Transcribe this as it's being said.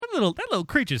little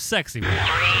creature's sexy.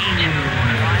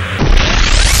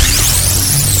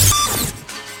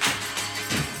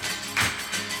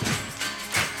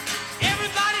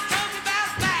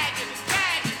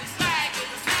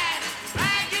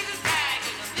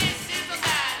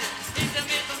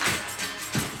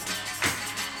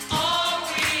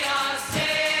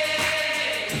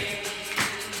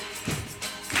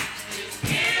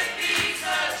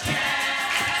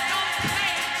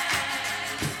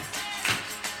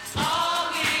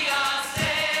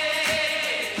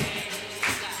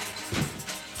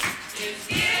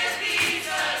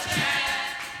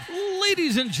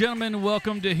 Ladies and gentlemen,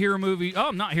 welcome to Hero Movie.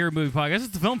 Oh, not Hero Movie Podcast. It's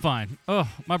the Film Find. Oh,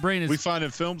 my brain is. We find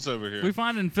in films over here. We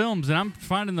find in films, and I'm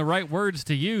finding the right words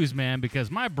to use, man,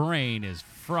 because my brain is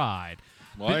fried.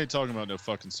 Well, I ain't talking about no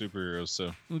fucking superheroes,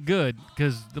 so. Good,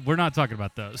 because we're not talking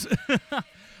about those.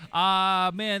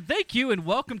 Man, thank you, and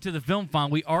welcome to the Film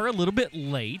Find. We are a little bit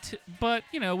late, but,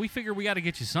 we figure we got to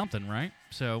get you something, right?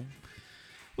 So,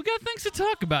 we got things to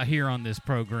talk about here on this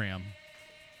program.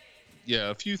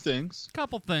 Yeah, a few things.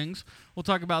 Couple things. We'll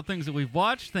talk about things that we've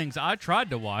watched, things I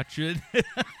tried to watch, and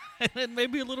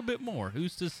maybe a little bit more.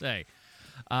 Who's to say?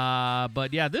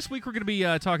 But yeah, this week we're going to be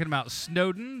talking about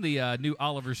Snowden, the new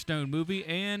Oliver Stone movie,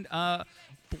 and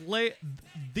the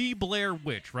Blair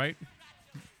Witch, right?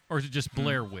 Or is it just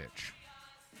Blair Witch?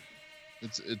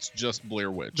 It's just Blair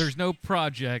Witch. There's no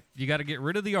project. You got to get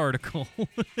rid of the article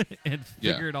and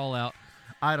figure it all out.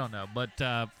 I don't know, but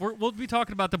we'll be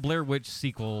talking about the Blair Witch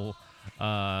sequel,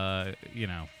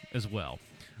 as well.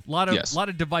 A lot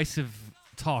of divisive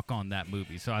talk on that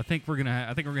movie, so I think we're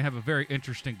gonna have a very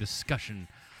interesting discussion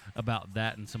about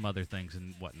that and some other things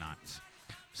and whatnot.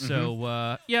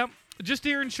 So just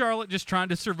here in Charlotte, just trying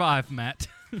to survive, Matt.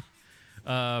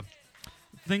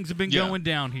 Things have been going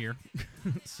down here,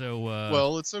 so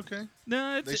well, it's okay.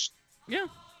 No,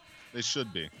 They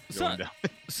should be going down.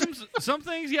 some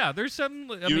things, yeah. There's some.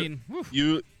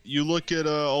 You look at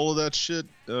all of that shit,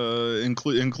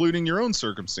 including your own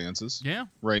circumstances. Yeah.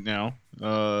 Right now,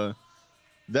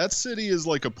 that city is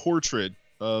like a portrait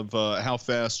of how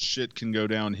fast shit can go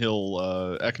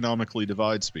downhill, economically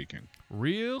divide speaking.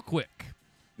 Real quick.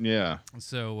 Yeah.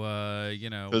 So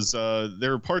because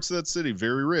there are parts of that city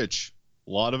very rich,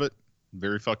 a lot of it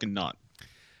very fucking not.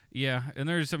 Yeah, and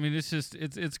it's just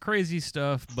it's crazy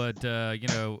stuff, but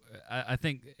I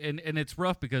think and it's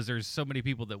rough because there's so many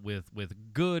people that with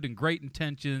good and great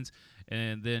intentions,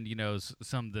 and then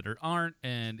some that aren't,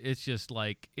 and it's just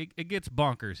like it gets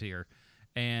bonkers here,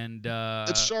 and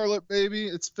it's Charlotte, baby.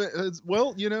 It's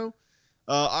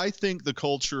I think the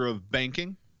culture of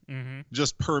banking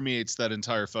just permeates that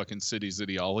entire fucking city's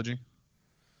ideology.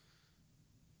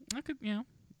 I could,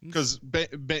 because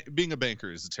being a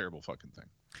banker is a terrible fucking thing.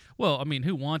 Well, I mean,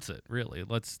 who wants it, really?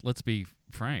 Let's be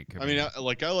frank. I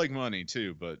like money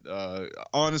too, but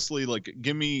honestly, like,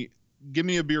 give me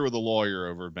a beer with a lawyer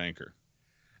over a banker.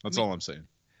 That's all I'm saying.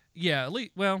 Yeah,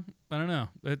 well, I don't know.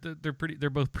 They're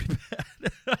both pretty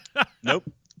bad. Nope.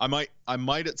 I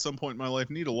might at some point in my life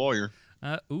need a lawyer.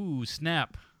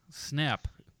 Snap.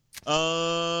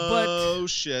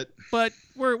 Shit. But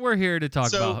we're here to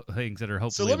talk about things that are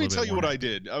hopefully. So let me tell you what I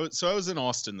did. I was in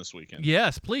Austin this weekend.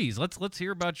 Yes, please. Let's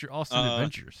hear about your Austin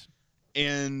adventures.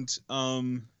 And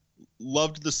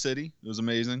loved the city. It was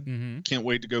amazing. Mm-hmm. Can't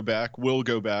wait to go back. Will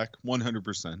go back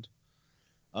 100%.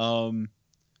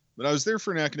 But I was there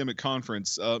for an academic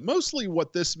conference. Mostly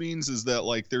what this means is that,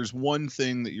 like, there's one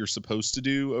thing that you're supposed to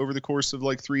do over the course of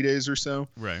like 3 days or so.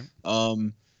 Right.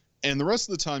 And the rest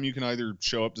of the time you can either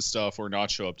show up to stuff or not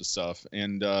show up to stuff.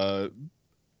 And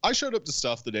I showed up to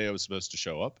stuff the day I was supposed to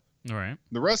show up. All right.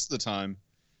 The rest of the time,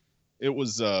 it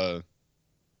was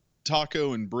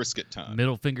taco and brisket time.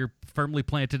 Middle finger firmly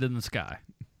planted in the sky.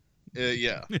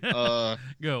 Yeah.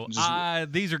 Go.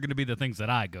 These are going to be the things that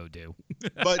I go do.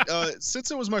 But since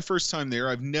it was my first time there,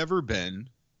 I've never been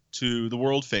to the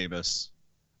world famous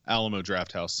Alamo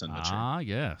Drafthouse Signature. Ah,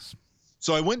 yes.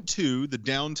 So I went to the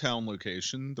downtown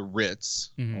location, the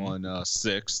Ritz, on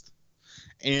 6th,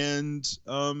 and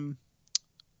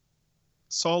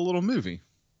saw a little movie.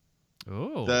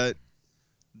 Oh. That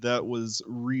was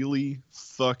really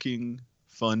fucking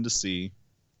fun to see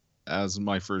as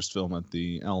my first film at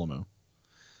the Alamo.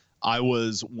 I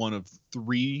was one of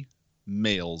 3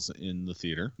 males in the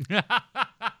theater. The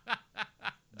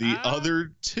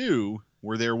other 2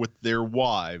 were there with their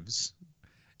wives.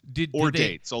 Did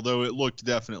dates, although it looked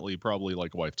definitely probably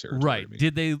like wife territory. Right.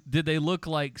 Did they look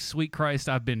like, sweet Christ,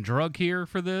 I've been drug here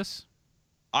for this?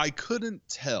 I couldn't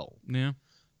tell. Yeah.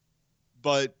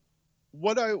 But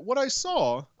what I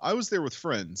saw, I was there with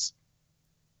friends.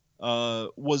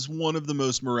 was one of the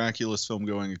most miraculous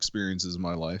film-going experiences of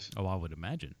my life. Oh, I would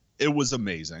imagine. It was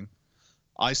amazing.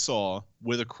 I saw,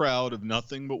 with a crowd of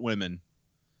nothing but women,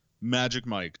 Magic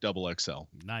Mike XXL.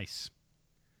 Nice.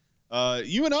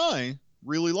 You and I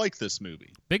really like this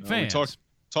movie. Big fans. We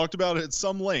talked about it at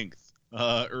some length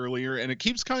earlier, and it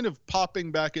keeps kind of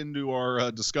popping back into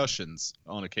our discussions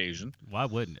on occasion. Why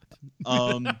wouldn't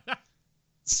it?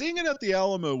 Seeing it at the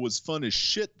Alamo was fun as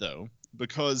shit, though,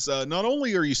 because not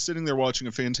only are you sitting there watching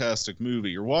a fantastic movie,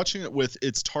 you're watching it with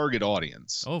its target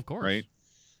audience. Oh, of course. Right?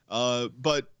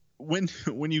 But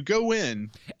when you go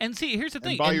in and see, here's the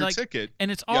thing, and buy your like, ticket,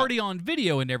 and it's already on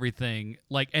video and everything,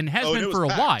 like, and has been for a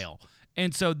while.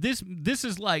 And so this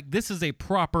is a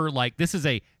proper, like, this is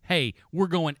a, hey, we're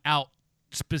going out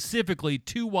specifically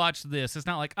to watch this. It's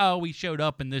not like, oh, we showed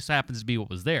up and this happens to be what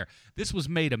was there. This was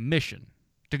made a mission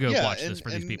to go watch this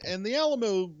for these people. And the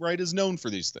Alamo, right, is known for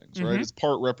these things, right? It's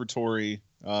part repertory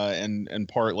and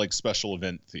part like special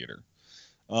event theater.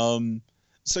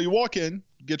 So you walk in,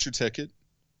 get your ticket,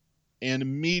 and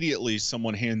immediately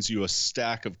someone hands you a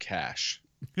stack of cash.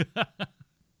 And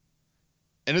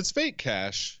it's fake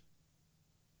cash,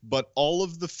 but all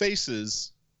of the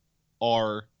faces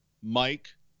are Mike,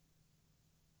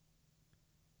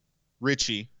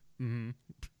 Richie,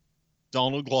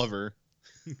 Donald Glover,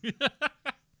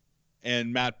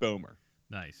 and Matt Bomer.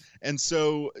 Nice. And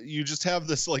so you just have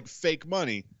this like fake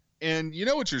money, and you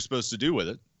know what you're supposed to do with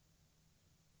it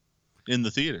in the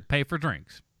theater. Pay for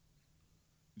drinks.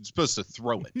 You're supposed to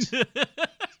throw it.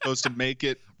 Supposed to make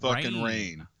it fucking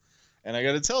rain. And I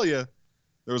got to tell you,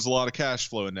 there was a lot of cash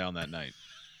flowing down that night.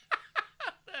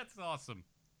 That's awesome.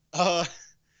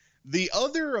 The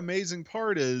other amazing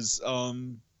part is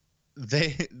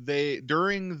they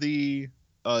during the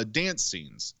dance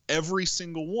scenes, every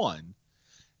single one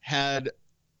had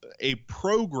a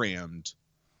programmed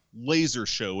laser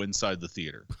show inside the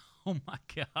theater. Oh my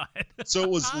God. So it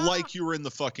was like you were in the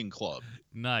fucking club.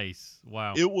 Nice.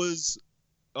 Wow. It was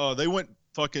they went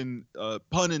fucking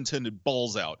pun intended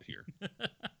balls out here.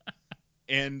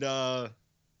 And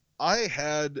I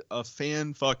had a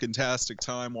fan-fucking-tastic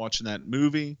time watching that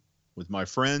movie with my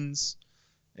friends.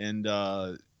 And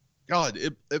God,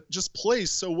 it just plays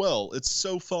so well. It's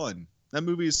so fun. That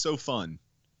movie is so fun.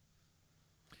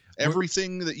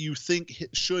 Everything that you think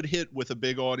should hit with a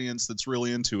big audience that's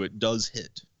really into it does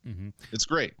hit. Mm-hmm. It's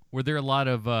great. Were there a lot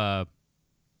of,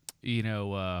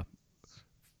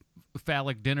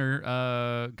 phallic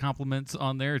dinner compliments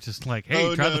on there? It's just like,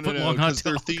 hey, try the foot-long hot dog. Because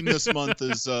their theme this month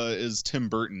is Tim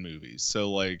Burton movies.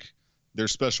 So, like, their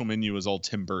special menu is all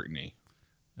Tim Burton-y.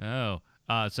 Oh.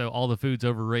 So all the food's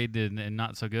overrated and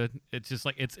not so good? It's just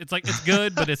like, it's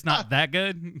good, but it's not that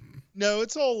good? No,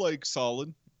 it's all, like,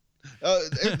 solid.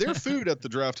 Their food at the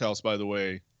Draft House, by the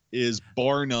way, is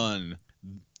bar none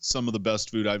some of the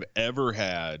best food I've ever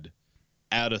had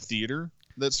at a theater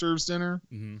that serves dinner,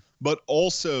 but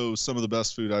also some of the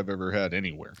best food I've ever had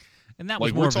anywhere. And that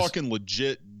was like, we're talking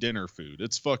legit dinner food.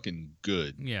 It's fucking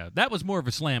good. Yeah, that was more of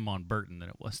a slam on Burton than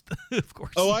it was, of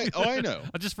course. Oh, I know.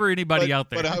 Just for anybody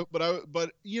out there.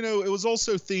 But you know, it was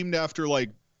also themed after, like,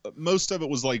 most of it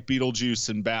was like Beetlejuice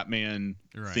and Batman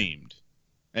themed,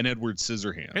 and Edward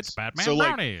Scissorhands. It's Batman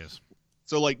brownies.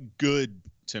 So like good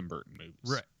Tim Burton movies,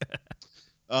 right?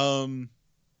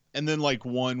 And then like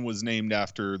one was named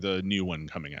after the new one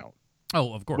coming out.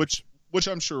 Oh, of course. Which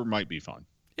I'm sure might be fun.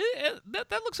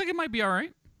 That looks like it might be all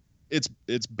right.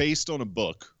 It's based on a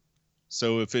book,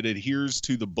 so if it adheres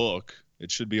to the book, it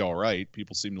should be all right.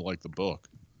 People seem to like the book.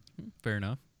 Fair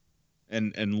enough.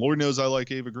 And Lord knows I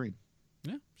like Ava Green.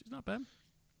 Yeah, she's not bad.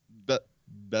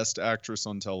 Best actress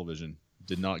on television.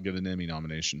 Did not get an Emmy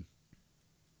nomination.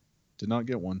 Did not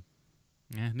get one.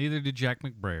 Yeah, neither did Jack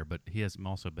McBrayer, but he has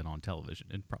also been on television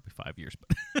in probably 5 years.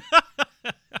 But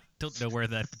don't know where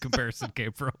that comparison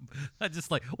came from. I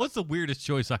just like, what's the weirdest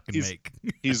choice I can make?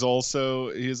 He's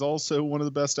also one of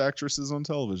the best actresses on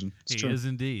television. He is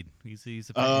indeed. He's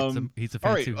a fancy.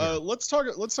 All right, let's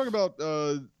talk about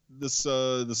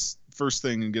this first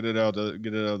thing and get it out of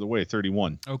the way.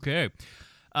 31. Okay.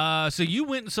 So you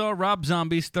went and saw Rob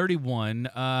Zombie's 31.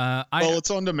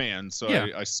 It's on demand, so yeah.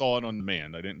 I saw it on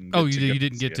demand. I didn't. You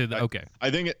didn't get to the okay. I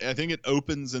think it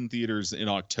opens in theaters in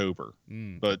October,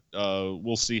 but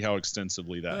we'll see how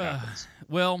extensively that happens.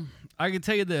 Well, I can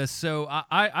tell you this. So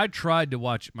I tried to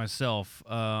watch it myself.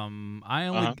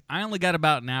 I only got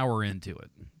about an hour into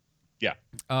it. Yeah.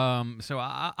 So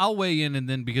I'll weigh in, and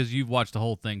then because you've watched the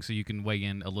whole thing, so you can weigh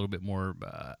in a little bit more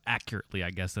accurately,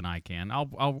 I guess, than I can.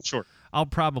 Sure. I'll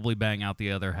probably bang out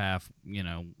the other half,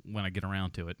 when I get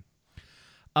around to it.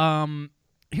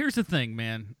 Here's the thing,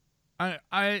 man.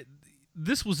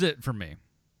 This was it for me.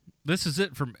 This is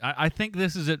it for me. I think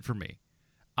this is it for me.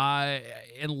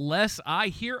 Unless I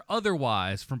hear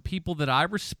otherwise from people that I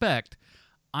respect,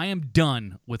 I am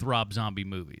done with Rob Zombie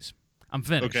movies. I'm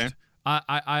finished. Okay.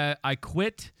 I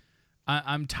quit.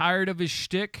 I'm tired of his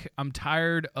shtick. I'm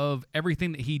tired of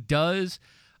everything that he does.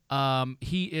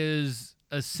 He is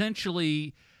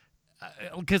essentially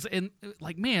because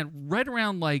right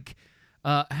around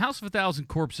House of a Thousand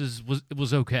Corpses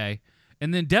was okay.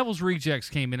 And then Devil's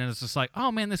Rejects came in, and it's just like,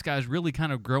 oh, man, this guy's really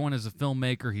kind of growing as a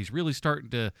filmmaker. He's really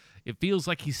starting to – it feels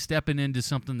like he's stepping into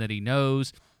something that he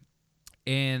knows.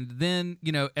 And then,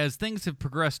 as things have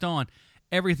progressed on,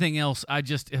 everything else I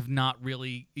just have not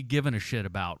really given a shit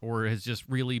about, or has just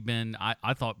really been,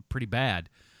 I thought, pretty bad.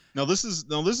 Now this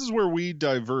is where we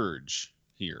diverge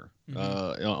here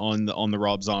on the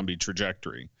Rob Zombie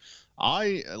trajectory.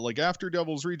 After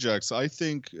Devil's Rejects, I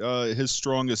think his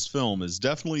strongest film is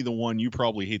definitely the one you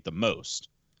probably hate the most,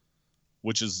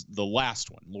 which is the last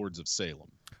one, Lords of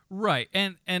Salem. Right,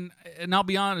 and I'll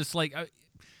be honest,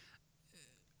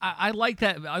 I like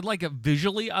that. I like it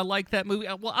visually. I like that movie.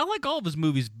 Well, I like all of his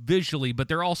movies visually, but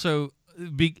they're also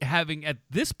having at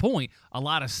this point a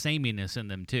lot of sameness in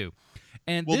them too.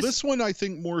 And this one I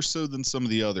think more so than some of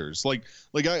the others.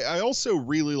 I also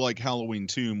really like Halloween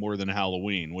 2 more than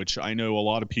Halloween, which I know a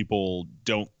lot of people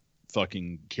don't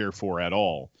fucking care for at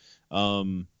all.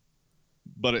 But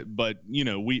we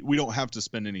don't have to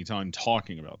spend any time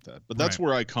talking about that. But that's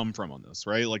where I come from on this,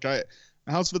 right?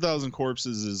 House of a Thousand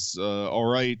Corpses is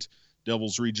all right.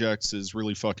 Devil's Rejects is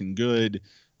really fucking good.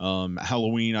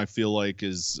 Halloween I feel like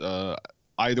is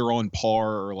either on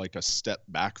par or like a step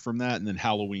back from that, and then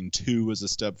Halloween 2 is a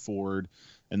step forward,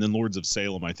 and then Lords of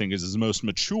Salem I think is his most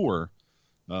mature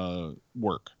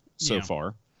work so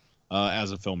far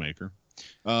as a filmmaker.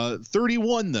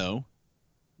 31 though,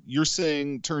 you're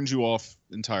saying turns you off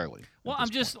entirely. Well, I'm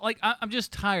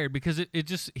just tired because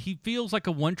he feels like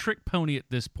a one-trick pony at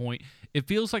this point. It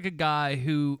feels like a guy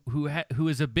who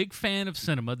is a big fan of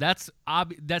cinema. That's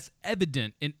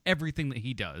evident in everything that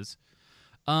he does.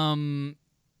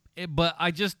 But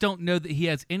I just don't know that he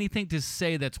has anything to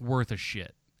say that's worth a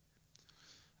shit.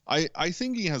 I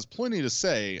think he has plenty to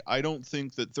say. I don't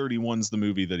think that 31's the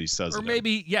movie that he says. Or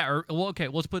maybe, okay,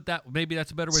 let's put that. Maybe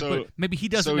that's a better way to put it. Maybe he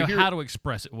doesn't know how to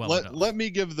express it well enough. Let me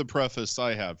give the preface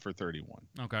I have for 31.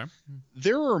 Okay.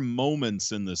 There are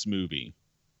moments in this movie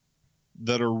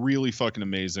that are really fucking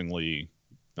amazingly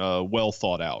well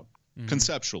thought out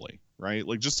conceptually, right?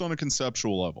 Just on a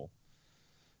conceptual level.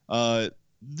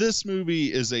 This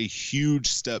movie is a huge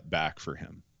step back for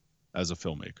him as a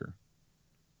filmmaker.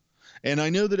 And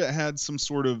I know that it had some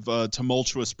sort of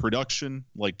tumultuous production,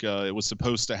 it was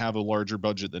supposed to have a larger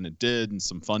budget than it did, and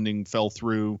some funding fell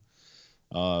through.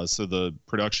 So the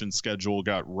production schedule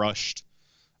got rushed.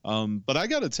 But I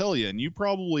got to tell you, and you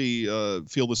probably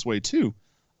feel this way too,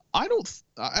 I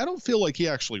don't feel like he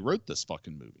actually wrote this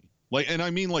fucking movie.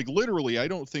 Literally, I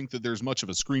don't think that there's much of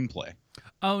a screenplay.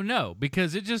 Oh no,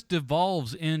 because it just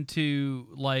devolves into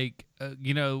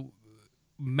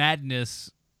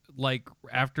madness.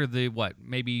 After the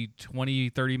maybe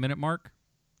 20-30 minute mark.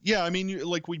 Yeah, I mean,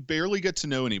 we barely get to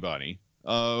know anybody,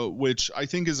 which I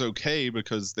think is okay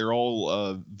because they're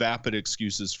all vapid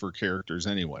excuses for characters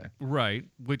anyway. Right,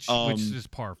 which is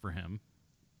par for him.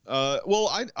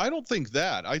 Well, I don't think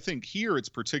that. I think here it's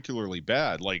particularly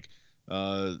bad.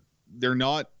 They're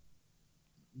not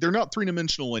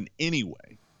three-dimensional in any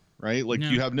way, right? No.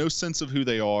 You have no sense of who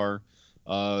they are.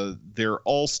 They're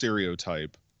all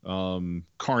stereotype.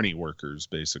 Carny workers,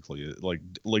 basically, like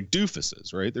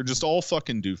doofuses, right? They're just all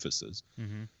fucking doofuses.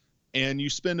 And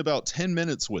you spend about 10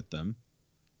 minutes with them,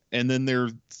 and then they're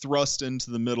thrust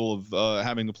into the middle of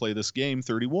having to play this game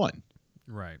 31.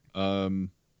 Right.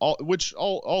 All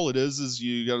it is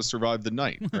you got to survive the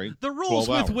night, right? The rules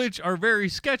with which are very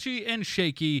sketchy and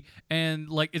shaky, and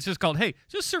it's just called, hey,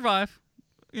 just survive.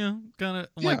 Kind of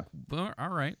all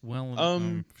right,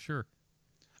 well, sure.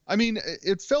 I mean,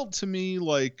 it felt to me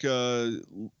like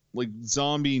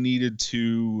Zombie needed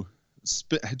to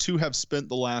have spent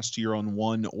the last year on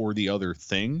one or the other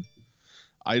thing.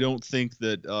 I don't think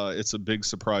that it's a big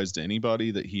surprise to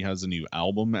anybody that he has a new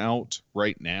album out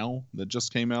right now that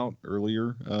just came out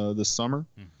earlier this summer.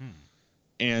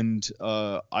 And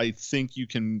I think you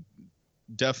can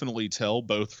definitely tell,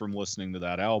 both from listening to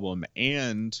that album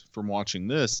and from watching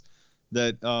this,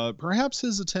 that perhaps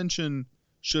his attention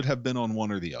should have been on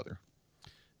one or the other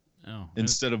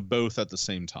instead of both at the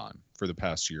same time for the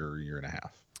past year or year and a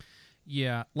half.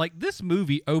 Yeah, this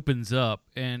movie opens up,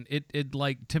 and it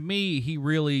to me, he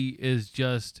really is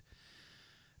just.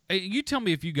 You tell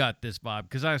me if you got this vibe,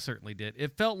 because I certainly did.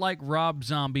 It felt like Rob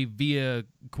Zombie via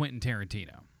Quentin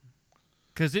Tarantino.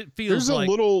 Because it feels there's like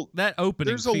a little that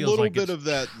opening. there's a feels little like bit it's of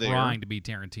that there. trying to be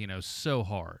Tarantino so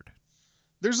hard.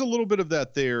 There's a little bit of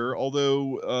that there,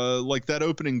 although like that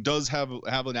opening does have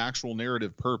an actual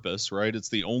narrative purpose, right? It's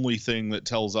the only thing that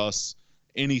tells us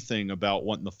anything about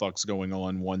what in the fuck's going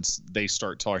on once they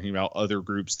start talking about other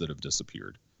groups that have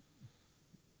disappeared.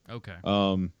 Okay.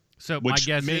 So which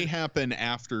may happen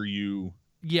after you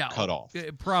cut off.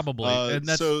 Probably. And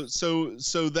that's...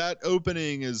 So that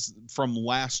opening is from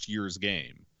last year's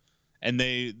game. And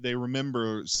they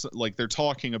remember, like, they're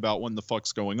talking about what the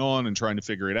fuck's going on and trying to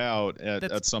figure it out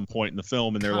at some point in the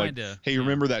film. And they're like, hey, you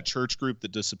remember that church group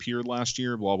that disappeared last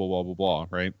year? Blah, blah, blah, blah, blah,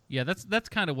 right? Yeah, that's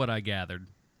kind of what I gathered.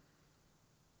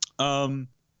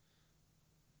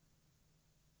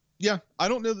 Yeah, I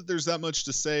don't know that there's that much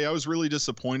to say. I was really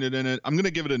disappointed in it. I'm going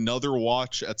to give it another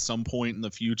watch at some point in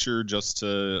the future just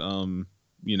to,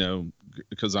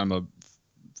 because I'm a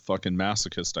fucking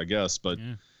masochist, I guess. But,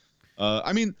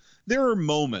 I mean... There are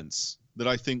moments that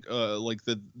I think like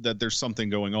that there's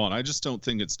something going on. I just don't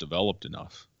think it's developed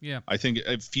enough. Yeah. I think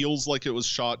it feels like it was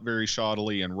shot very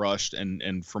shoddily and rushed.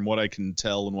 And from what I can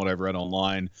tell and what I've read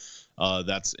online,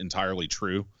 that's entirely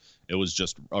true. It was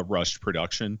just a rushed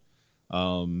production.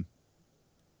 Not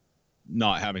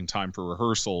having time for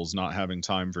rehearsals, not having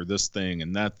time for this thing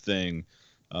and that thing.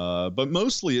 But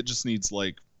mostly it just needs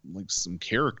like some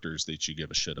characters that you give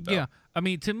a shit about. Yeah. I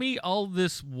mean, to me, all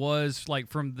this was like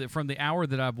from the hour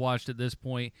that I've watched at this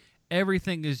point,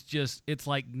 everything is just, it's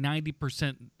like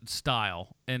 90%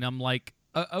 style. And I'm like,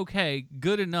 okay,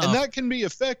 good enough. And that can be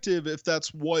effective if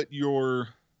that's what you're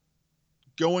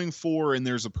going for and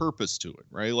there's a purpose to it,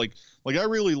 right? Like I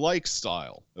really like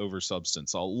style over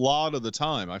substance. A lot of the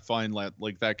time I find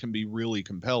like that can be really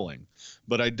compelling,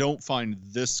 but I don't find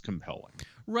this compelling.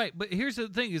 Right, but here's the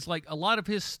thing: is like a lot of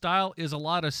his style is a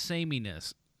lot of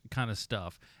sameness kind of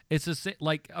stuff. It's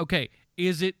okay,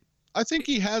 is it? I think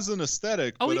he has an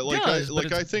aesthetic, but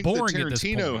I think that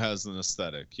Tarantino has an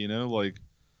aesthetic. You know, like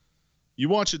you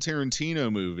watch a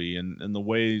Tarantino movie and the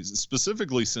way,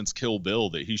 specifically since Kill Bill,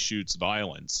 that he shoots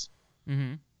violence,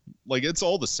 like it's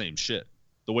all the same shit.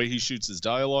 The way he shoots his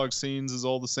dialogue scenes is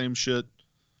all the same shit.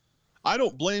 I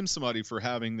don't blame somebody for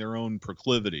having their own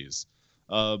proclivities,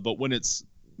 but when it's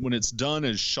done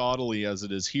as shoddily as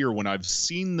it is here, when I've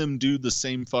seen them do the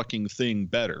same fucking thing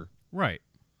better, right,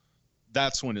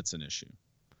 that's when it's an issue.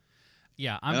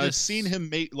 Yeah, I've seen him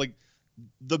make like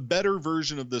the better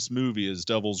version of this movie is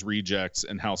Devil's Rejects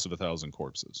and House of a Thousand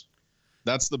Corpses.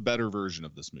 That's the better version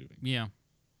of this movie. Yeah,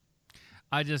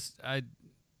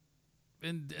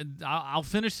 I'll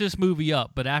finish this movie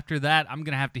up, but after that, I'm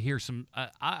gonna have to hear some.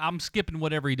 I'm skipping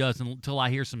whatever he does until I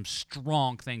hear some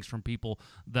strong things from people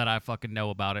that I fucking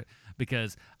know about it,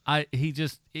 because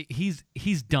he's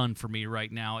done for me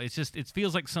right now. It's just, it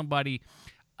feels like somebody,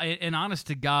 and honest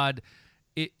to God,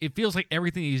 it feels like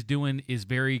everything he's doing is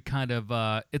very kind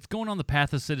of it's going on the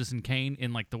path of Citizen Kane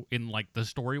in the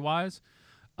story wise.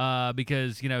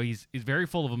 Because he's very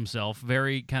full of himself,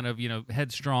 very kind of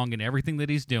headstrong in everything that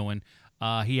he's doing.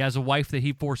 He has a wife that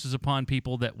he forces upon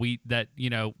people that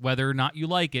whether or not you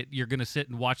like it, you're gonna sit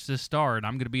and watch this star, and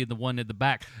I'm gonna be the one in the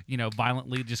back,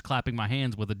 violently just clapping my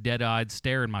hands with a dead-eyed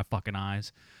stare in my fucking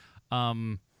eyes.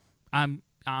 I'm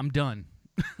done.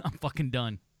 I'm fucking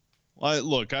done.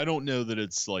 Look, I don't know that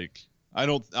it's like. I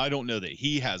don't know that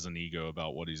he has an ego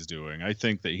about what he's doing. I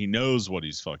think that he knows what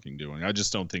he's fucking doing. I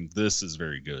just don't think this is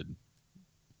very good.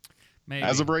 Maybe.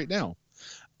 As of right now.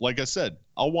 Like I said,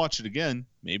 I'll watch it again.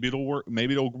 Maybe it'll work.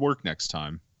 Maybe it'll work next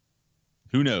time.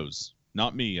 Who knows?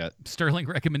 Not me yet. Sterling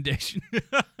recommendation.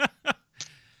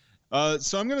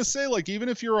 So I'm going to say, like, even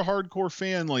if you're a hardcore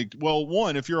fan, like, well,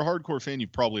 one, if you're a hardcore fan,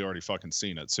 you've probably already fucking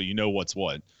seen it. So you know what's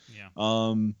what. Yeah.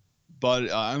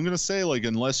 But I'm going to say, like,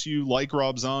 unless you like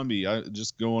Rob Zombie, I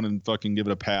just go on and fucking give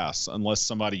it a pass. Unless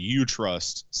somebody you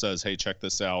trust says, hey, check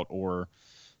this out. Or,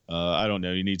 I don't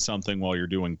know, you need something while you're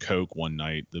doing coke one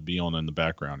night to be on in the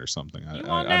background or something. You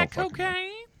want that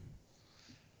cocaine?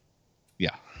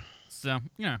 Yeah. So,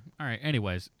 yeah. All right.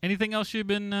 Anyways, anything else you've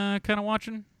been kind of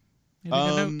watching?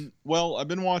 Well, I've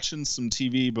been watching some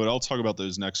TV, but I'll talk about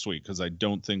those next week because I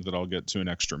don't think that I'll get to an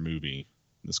extra movie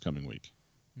this coming week.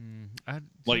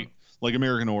 Like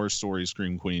American Horror Story,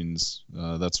 Scream Queens,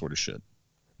 that sort of shit.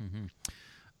 Mm-hmm.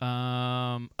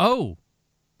 I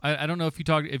don't know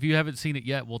if you haven't seen it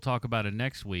yet. We'll talk about it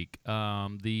next week.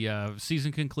 The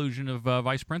season conclusion of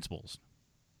Vice Principals.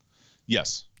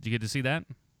 Yes. Did you get to see that?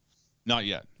 Not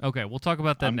yet. Okay, we'll talk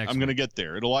about that next week. I'm going to get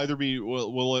there. It'll either be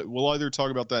we'll either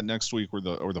talk about that next week or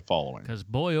the following. Because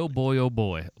boy, oh boy, oh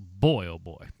boy, boy, oh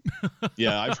boy.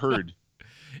 Yeah, I've heard.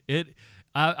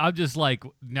 I'm just like,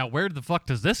 now where the fuck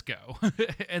does this go?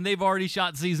 And they've already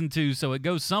shot season 2, so it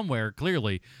goes somewhere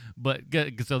clearly. But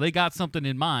so they got something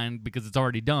in mind because it's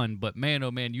already done. But man,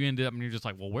 oh man, you ended up and you're just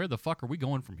like, well, where the fuck are we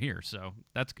going from here? So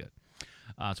that's good.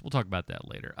 So we'll talk about that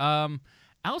later.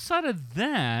 Outside of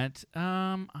that,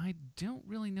 I don't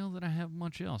really know that I have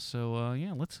much else. So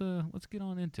yeah, let's get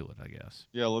on into it, I guess.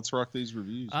 Yeah, let's rock these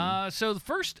reviews. So the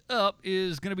first up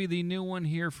is going to be the new one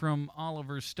here from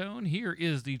Oliver Stone. Here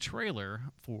is the trailer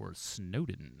for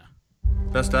Snowden.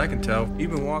 Best I can tell, you've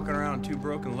been walking around on 2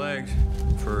 broken legs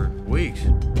for weeks.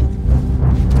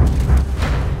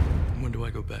 When do I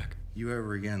go back? You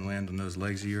ever again land on those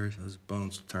legs of yours, those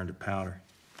bones will turn to powder.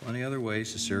 Plenty other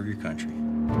ways to serve your country.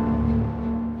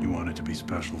 You wanted to be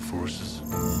special forces?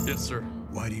 Yes, sir.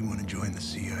 Why do you want to join the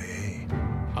CIA?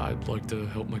 I'd like to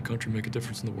help my country make a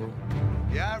difference in the world.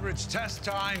 The average test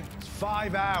time is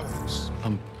 5 hours.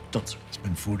 I'm done, sir. It's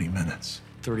been 40 minutes.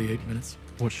 38 minutes.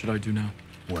 What should I do now?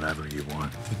 Whatever you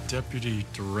want. The deputy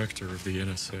director of the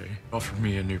NSA offered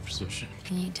me a new position.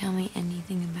 Can you tell me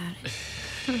anything about it?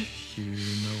 You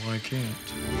know I can't.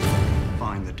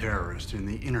 Find the terrorist in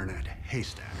the internet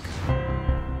haystack.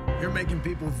 You're making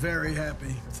people very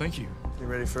happy. Thank you. You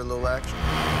ready for a little action?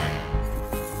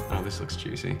 Oh, this looks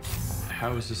juicy.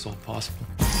 How is this all possible?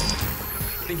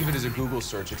 Think of it as a Google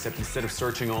search, except instead of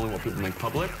searching only what people make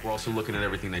public, we're also looking at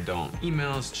everything they don't.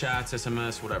 Emails, chats,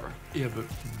 SMS, whatever. Yeah, but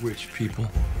which people?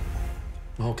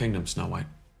 The whole kingdom, Snow White.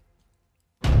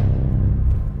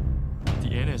 The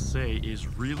NSA is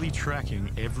really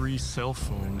tracking every cell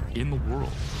phone in the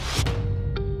world.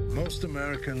 Most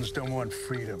Americans don't want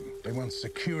freedom. They want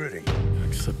security.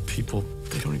 Except people,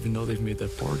 they don't even know they've made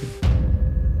that bargain.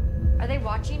 Are they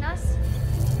watching us?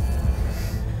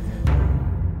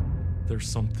 There's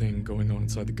something going on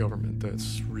inside the government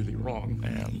that's really wrong,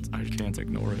 and I can't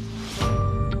ignore it.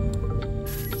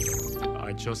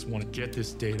 I just want to get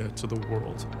this data to the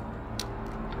world.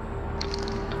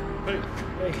 Hey.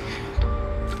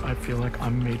 I feel like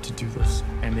I'm made to do this,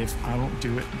 and if I don't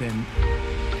do it, then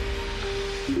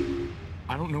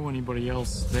I don't know anybody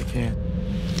else that can.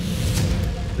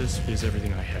 This is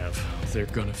everything I have. They're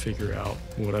gonna figure out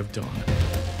what I've done.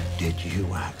 Did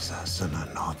you access an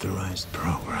unauthorized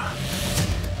program?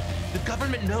 The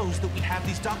government knows that we have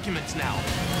these documents now.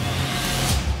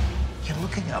 You're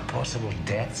looking at a possible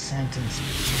death sentence.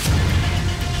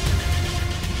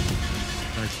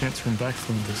 I can't turn back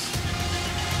from this.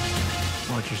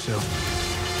 Watch yourself.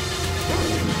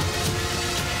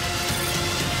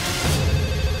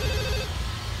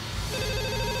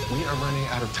 We are running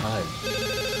out of time.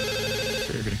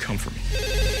 They're gonna come for me.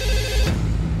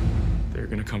 They're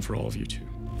gonna come for all of you too.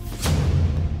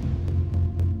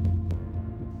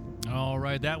 All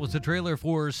right, that was the trailer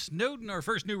for Snowden, our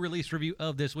first new release review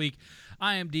of this week.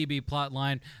 IMDb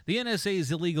plotline. The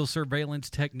NSA's illegal surveillance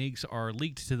techniques are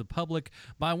leaked to the public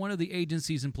by one of the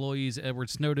agency's employees, Edward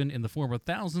Snowden, in the form of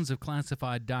thousands of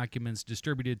classified documents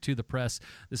distributed to the press.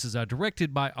 This is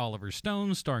directed by Oliver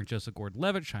Stone, starring Joseph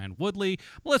Gordon-Levitt, Shailene Woodley,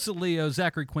 Melissa Leo,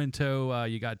 Zachary Quinto.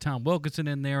 You got Tom Wilkinson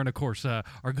in there, and of course,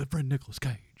 our good friend Nicolas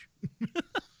Cage.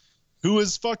 Who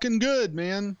is fucking good,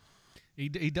 man. He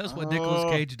does what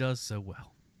Nicolas Cage does so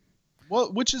well.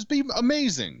 Well, which is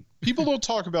amazing. People don't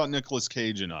talk about Nicolas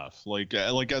Cage enough, like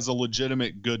as a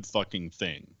legitimate good fucking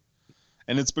thing,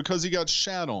 and it's because he got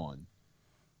shat on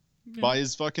by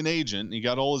his fucking agent. And he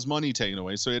got all his money taken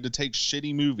away, so he had to take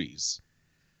shitty movies.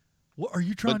 What are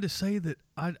you trying to say, that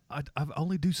I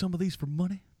only do some of these for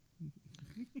money?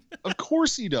 Of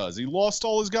course he does. He lost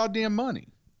all his goddamn money.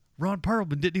 Ron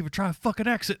Perlman didn't even try a fucking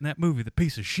exit in that movie, the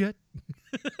piece of shit.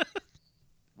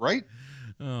 Right?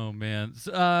 Oh man.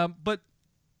 So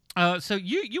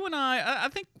you and I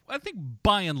think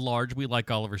by and large we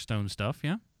like Oliver Stone stuff,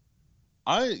 yeah?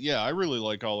 I really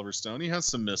like Oliver Stone. He has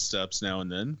some missteps now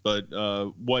and then, but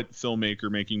what filmmaker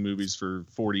making movies for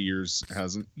 40 years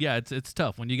hasn't? Yeah, it's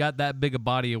tough when you got that big a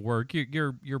body of work.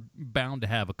 You're bound to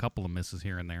have a couple of misses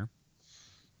here and there.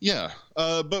 Yeah,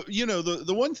 but you know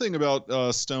the one thing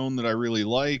about Stone that I really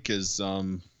like is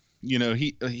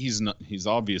he's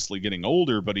obviously getting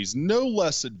older, but he's no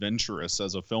less adventurous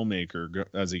as a filmmaker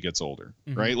as he gets older,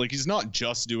 mm-hmm. right? Like he's not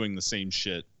just doing the same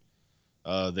shit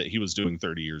that he was doing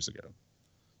 30 years ago.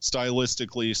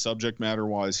 Stylistically, subject matter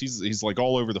wise, he's like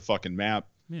all over the fucking map.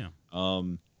 Yeah.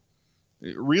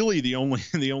 Really, the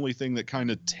only thing that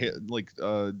kind of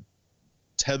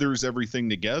tethers everything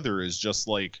together is just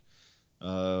like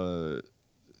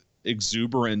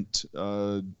exuberant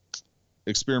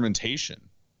experimentation.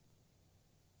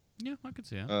 Yeah, I could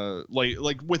see that.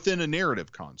 Like within a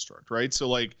narrative construct, right? So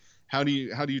like, how do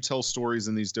you tell stories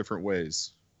in these different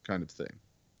ways, kind of thing.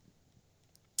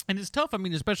 And it's tough, I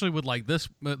mean, especially with like this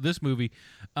movie,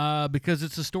 because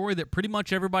it's a story that pretty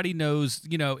much everybody knows,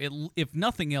 you know, if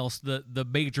nothing else, the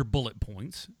major bullet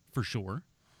points, for sure.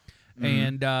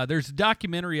 And there's a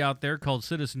documentary out there called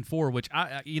Citizen 4, which,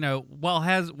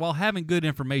 while having good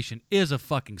information, is a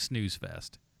fucking snooze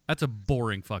fest. That's a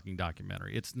boring fucking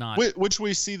documentary. It's not, which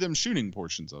we see them shooting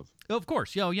portions of. Of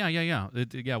course, yeah.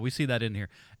 We see that in here,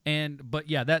 but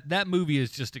that movie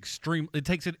is just extreme. It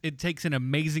takes an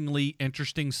amazingly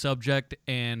interesting subject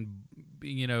and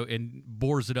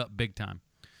bores it up big time.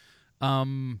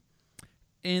 And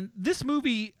this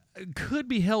movie could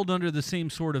be held under the same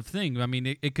sort of thing. I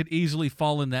mean, it could easily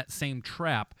fall in that same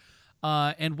trap.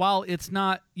 And while it's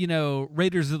not,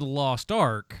 Raiders of the Lost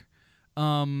Ark.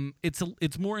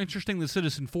 It's more interesting than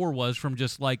Citizen 4 was from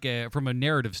just like from a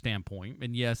narrative standpoint.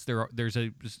 And yes, there's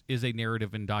a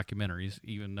narrative in documentaries,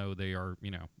 even though they are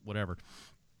whatever.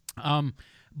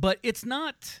 But it's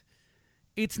not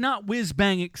whiz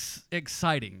bang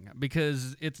exciting,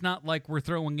 because it's not like we're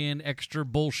throwing in extra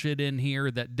bullshit in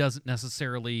here that doesn't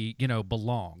necessarily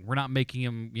belong. We're not making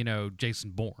him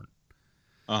Jason Bourne.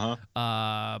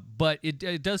 But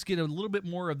it does get a little bit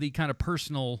more of the kind of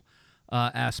personal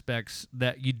aspects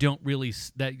that you don't really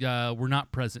were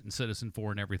not present in Citizen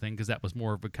 4 and everything, because that was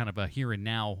more of a kind of a here and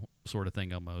now sort of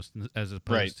thing almost, as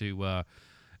opposed to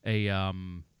a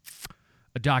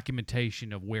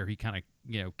documentation of where he kind of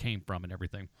came from and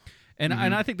everything. And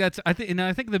I think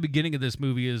the beginning of this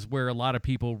movie is where a lot of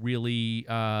people really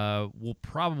will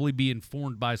probably be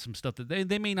informed by some stuff that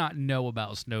they may not know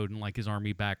about Snowden, like his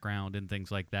army background and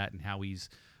things like that, and how he's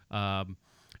what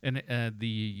do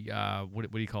you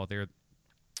call it there?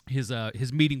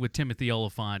 His meeting with Timothy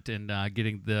Oliphant and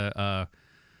getting the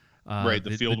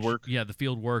field work. Yeah, the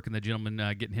field work, and the gentleman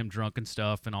getting him drunk and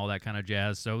stuff and all that kind of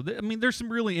jazz. So, there's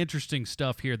some really interesting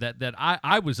stuff here that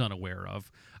I was unaware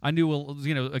of. I knew,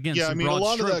 again, yeah, some a broad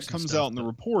lot of that strokes comes stuff, out in the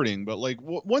reporting, but like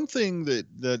one thing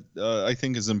that I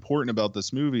think is important about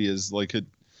this movie is like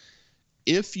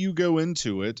if you go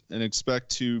into it and expect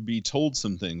to be told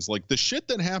some things, like the shit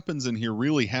that happens in here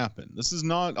really happened. This is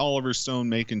not Oliver Stone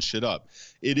making shit up.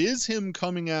 It is him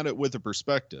coming at it with a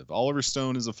perspective. Oliver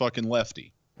Stone is a fucking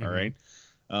lefty. All right.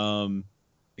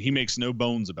 He makes no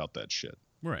bones about that shit.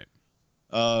 Right.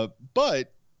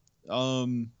 But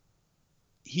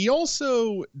he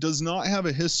also does not have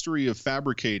a history of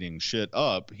fabricating shit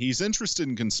up. He's interested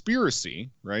in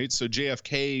conspiracy, right? So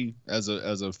JFK as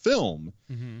a film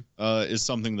is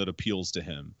something that appeals to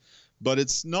him, but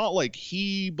it's not like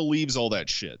he believes all that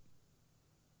shit.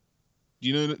 Do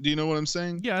you know what I'm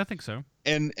saying? Yeah, I think so.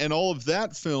 And all of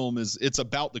that film it's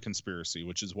about the conspiracy,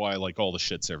 which is why like all the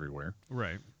shit's everywhere.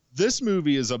 Right. This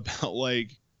movie is about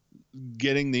like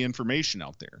getting the information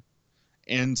out there.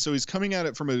 And so he's coming at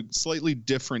it from a slightly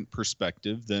different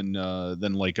perspective than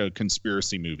like a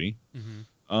conspiracy movie.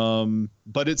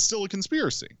 But it's still a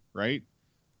conspiracy, right?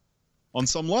 On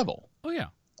some level. Oh yeah.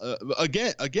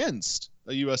 Against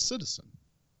a U.S. citizen.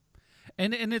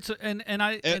 And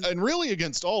really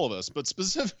against all of us, but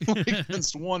specifically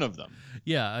against one of them.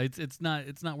 Yeah, it's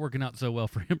not working out so well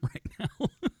for him right now.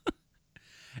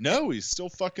 No, he's still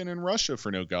fucking in Russia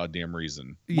for no goddamn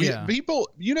reason. Yeah. People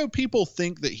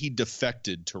think that he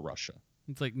defected to Russia.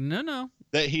 It's like, no.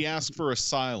 That he asked for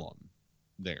asylum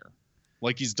there.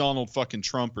 Like he's Donald fucking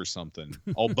Trump or something.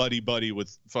 All buddy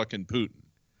with fucking Putin.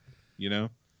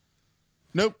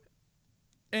 Nope.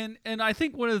 And I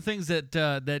think one of the things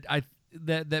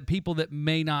that people that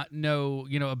may not know,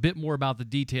 a bit more about the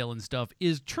detail and stuff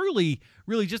is truly,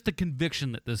 really just the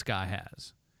conviction that this guy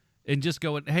has. And just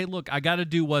going, hey, look, I got to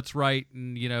do what's right,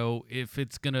 and if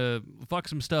it's gonna fuck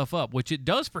some stuff up, which it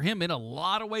does for him in a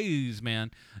lot of ways,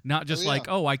 man. Not just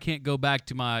I can't go back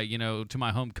to my, to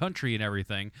my home country and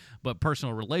everything, but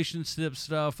personal relationship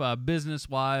stuff, business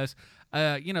wise.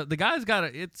 The guy's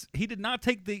got he did not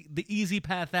take the easy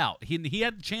path out. He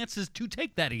had chances to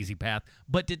take that easy path,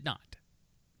 but did not.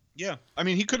 Yeah, I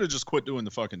mean, he could have just quit doing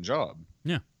the fucking job.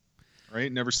 Yeah,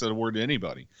 right. Never said a word to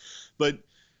anybody, but.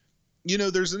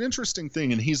 There's an interesting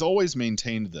thing, and he's always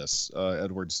maintained this,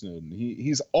 Edward Snowden.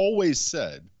 He's always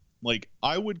said, like,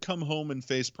 I would come home and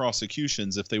face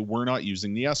prosecutions if they were not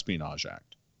using the Espionage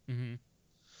Act.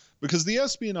 Because the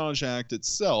Espionage Act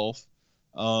itself,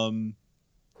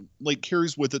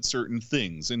 carries with it certain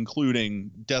things,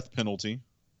 including death penalty,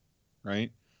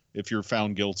 right? If you're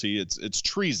found guilty, it's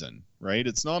treason, right?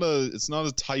 It's not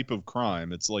a type of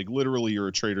crime. It's like literally you're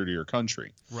a traitor to your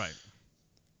country. Right.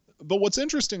 But what's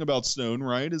interesting about Snowden,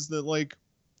 right, is that like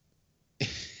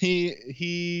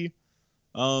he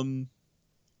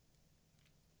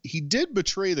did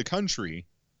betray the country,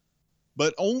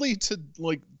 but only to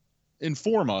like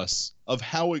inform us of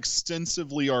how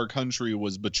extensively our country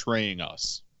was betraying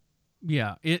us.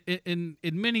 Yeah, in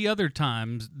many other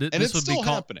times, and this it's would still be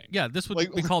called, happening. Yeah, this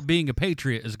would be called being a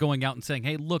patriot, is going out and saying,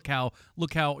 "Hey, look how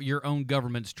your own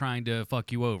government's trying to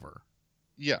fuck you over."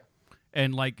 Yeah,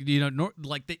 and like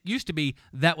like that used to be,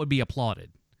 that would be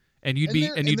applauded, and you'd be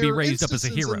raised up as a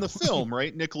hero. In the film,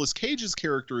 right? Nicolas Cage's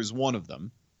character is one of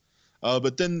them,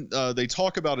 but then they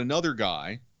talk about another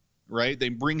guy, right? They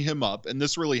bring him up, and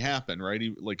this really happened, right?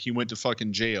 He went to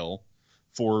fucking jail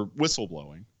for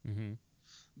whistleblowing. Mm-hmm.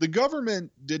 The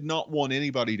government did not want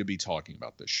anybody to be talking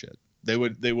about this shit. They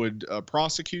would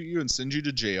prosecute you and send you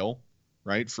to jail,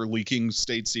 right, for leaking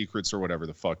state secrets or whatever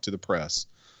the fuck to the press.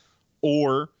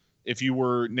 Or if you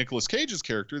were Nicolas Cage's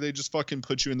character, they just fucking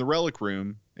put you in the relic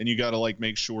room, and you got to like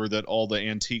make sure that all the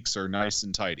antiques are nice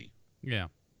and tidy. Yeah.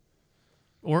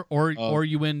 Or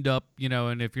you end up,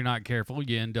 and if you're not careful,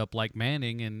 you end up like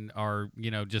Manning and are,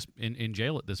 just in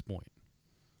jail at this point.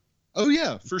 Oh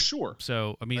yeah, for sure.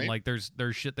 So I mean, right? like there's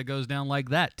shit that goes down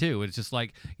like that too. It's just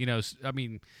like, I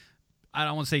mean, I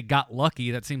don't want to say got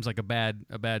lucky. That seems like a bad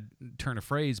turn of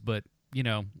phrase, but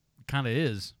kind of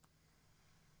is.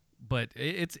 But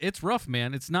it's rough,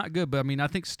 man. It's not good. But I mean, I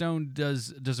think Stone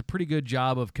does a pretty good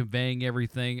job of conveying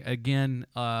everything. Again,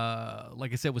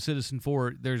 like I said with Citizen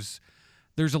 4, there's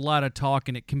a lot of talk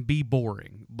and it can be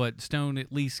boring, but Stone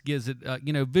at least gives it,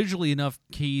 visually enough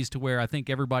keys to where I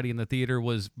think everybody in the theater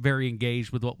was very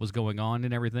engaged with what was going on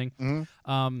and everything.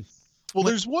 Mm-hmm. Well,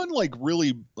 there's one like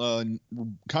really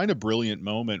kind of brilliant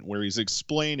moment where he's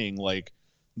explaining like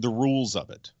the rules of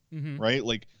it, mm-hmm. right?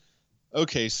 Like,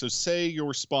 okay, so say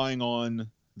you're spying on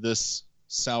this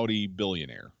Saudi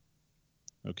billionaire,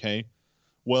 okay?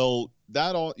 Well,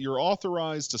 you're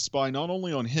authorized to spy not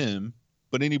only on him,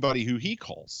 but anybody who he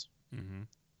calls mm-hmm.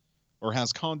 or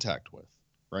has contact with,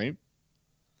 right?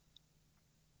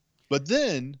 But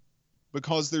then,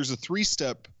 because there's a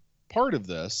 3-step part of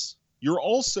this, you're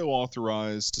also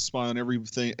authorized to spy on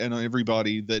everything and on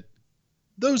everybody that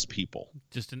those people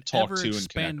just an talk ever to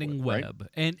expanding and web,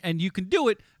 right? and you can do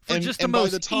it for just the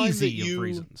most easy of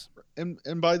reasons.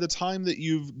 And by the time that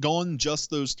you've gone just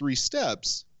those 3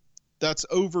 steps, that's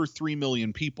over 3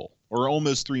 million people, or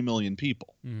almost 3 million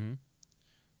people. Mm-hmm.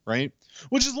 Right?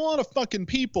 Which is a lot of fucking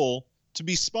people to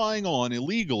be spying on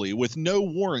illegally with no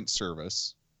warrant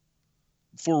service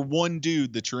for one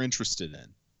dude that you're interested in.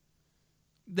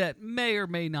 That may or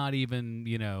may not even,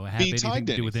 have anything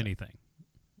to do with anything.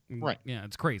 Right. Yeah,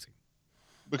 it's crazy.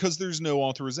 Because there's no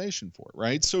authorization for it,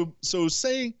 right? So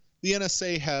say the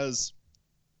NSA has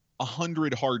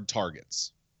 100 hard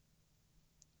targets.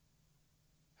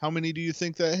 How many do you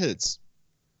think that hits?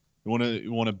 You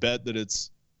want to bet that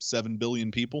it's 7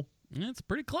 billion people? It's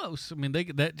pretty close. I mean,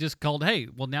 that just called, hey,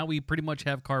 well, now we pretty much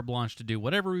have carte blanche to do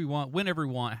whatever we want, whenever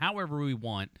we want, however we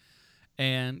want.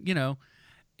 And,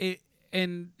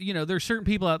 there's certain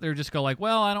people out there just go like,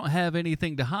 well, I don't have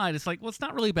anything to hide. It's like, well, it's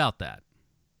not really about that.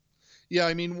 Yeah,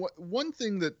 I mean, one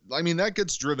thing that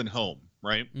gets driven home,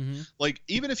 right? Mm-hmm. Like,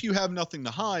 even if you have nothing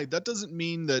to hide, that doesn't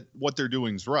mean that what they're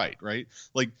doing is right?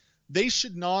 Like, they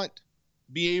should not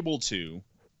be able to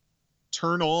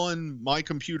turn on my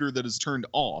computer that is turned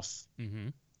off mm-hmm.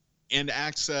 and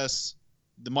access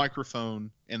the microphone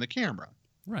and the camera.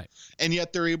 Right. And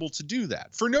yet they're able to do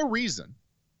that for no reason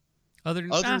other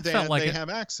than they have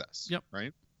access. Yep.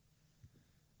 Right.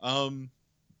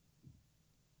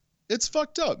 It's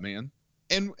fucked up, man.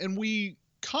 And we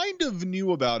kind of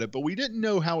knew about it, but we didn't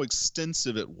know how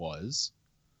extensive it was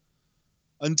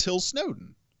until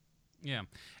Snowden. Yeah.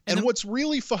 And what's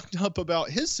really fucked up about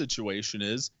his situation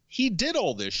is he did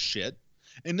all this shit.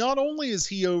 And not only is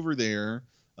he over there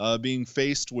being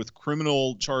faced with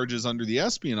criminal charges under the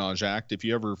Espionage Act if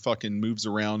he ever fucking moves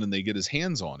around and they get his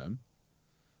hands on him,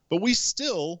 but we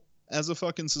still, as a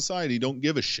fucking society, don't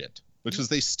give a shit because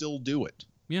they still do it.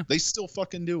 Yeah. They still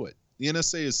fucking do it. The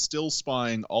NSA is still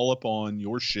spying all up on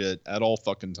your shit at all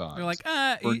fucking times. They're like,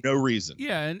 for no reason.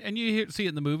 Yeah, and you see it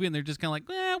in the movie, and they're just kind of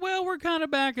like, well, we're kind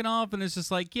of backing off, and it's just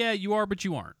like, yeah, you are, but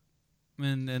you aren't.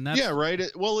 And that's right.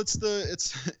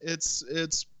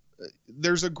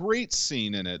 There's a great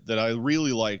scene in it that I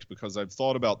really liked because I've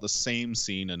thought about the same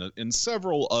scene in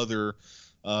several other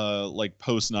like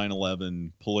post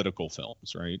 9/11 political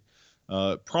films, right?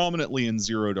 Prominently in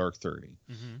Zero Dark 30,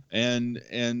 mm-hmm.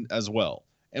 and as well.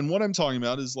 And what I'm talking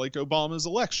about is like Obama's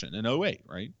election in 2008,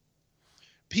 right?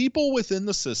 People within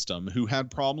the system who had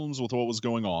problems with what was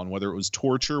going on, whether it was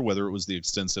torture, whether it was the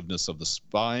extensiveness of the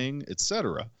spying,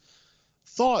 etc.,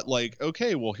 thought like,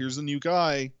 okay, well, here's a new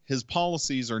guy. His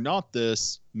policies are not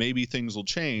this. Maybe things will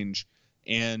change.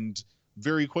 And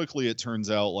very quickly, it turns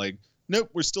out like, nope,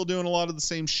 we're still doing a lot of the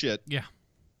same shit. Yeah.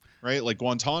 Right? Like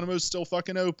Guantanamo's still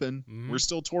fucking open. We're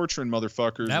still torturing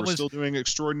motherfuckers. We're still doing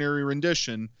extraordinary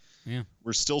rendition. Yeah.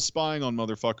 We're still spying on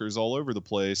motherfuckers all over the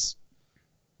place.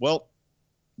 Well,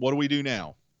 what do we do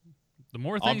now? The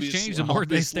more things change, the more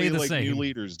they stay the like same. New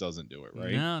Leaders doesn't do it,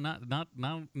 right? No,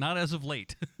 not as of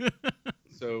late.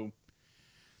 So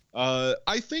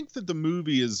I think that the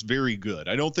movie is very good.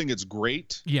 I don't think it's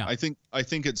great. Yeah. I think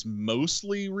it's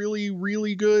mostly really,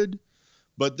 really good.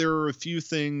 But there are a few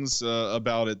things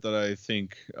about it that I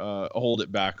think hold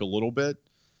it back a little bit.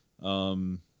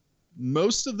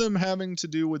 Most of them having to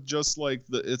do with just like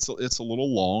it's a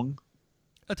little long.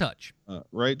 A touch.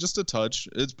 Right? Just a touch.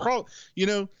 It's probably,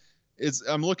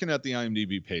 I'm looking at the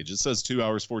IMDb page. It says 2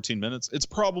 hours, 14 minutes. It's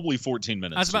probably 14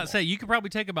 minutes. I was about to say, you could probably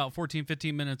take about 14,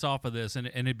 15 minutes off of this and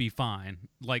it'd be fine.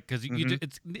 Like, because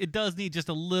it does need just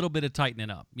a little bit of tightening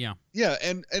up. Yeah. Yeah.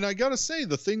 And I got to say,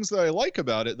 the things that I like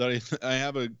about it, that I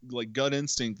have a like gut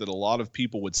instinct that a lot of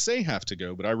people would say have to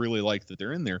go, but I really like that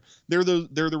they're in there. They're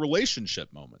the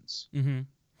relationship moments. Mm-hmm.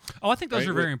 Oh, I think those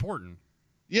are very important.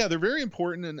 Yeah, they're very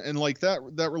important. And like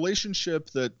that relationship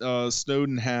that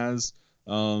Snowden has,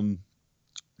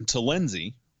 to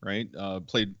Lindsay, right?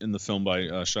 Played in the film by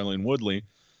Shailene Woodley.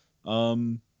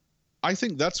 I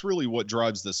think that's really what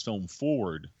drives this film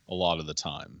forward a lot of the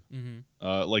time.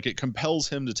 Mm-hmm. Like it compels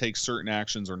him to take certain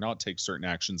actions or not take certain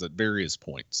actions at various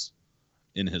points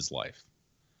in his life.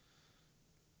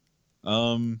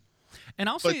 And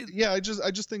I'll say, yeah, I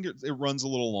just think it runs a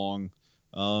little long,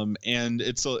 and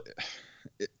it's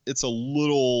a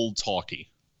little talky.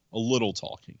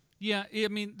 Yeah, I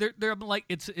mean, they're like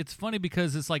it's funny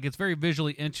because it's like it's very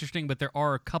visually interesting, but there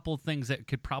are a couple of things that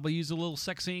could probably use a little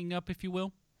sexying up, if you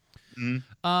will. Mm-hmm.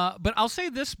 But I'll say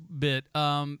this bit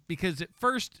because at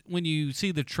first, when you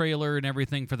see the trailer and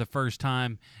everything for the first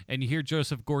time, and you hear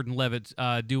Joseph Gordon-Levitt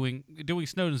doing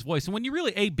Snowden's voice, and when you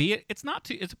really A/B it, it's not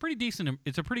too. It's a pretty decent.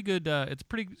 It's a pretty good. It's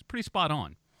pretty spot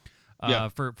on.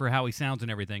 For how he sounds and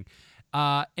everything.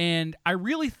 And I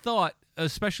really thought,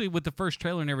 especially with the first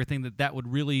trailer and everything, that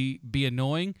would really be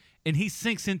annoying. And he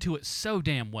sinks into it so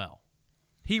damn well.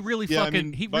 He really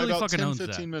fucking owns 15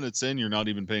 that. minutes in, you're not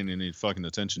even paying any fucking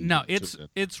attention. No,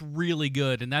 it's really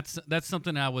good, and that's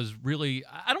something I was really,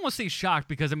 I don't want to say shocked,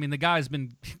 because I mean the guy's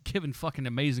been giving fucking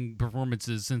amazing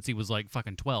performances since he was like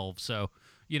fucking 12. So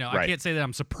I can't say that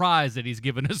I'm surprised that he's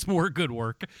given us more good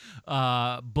work,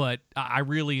 but I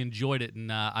really enjoyed it,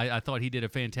 and I thought he did a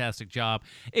fantastic job.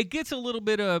 It gets a little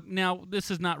bit of, now this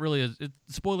is not really a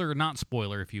spoiler or not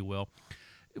spoiler, if you will.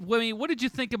 I mean, what did you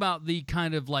think about the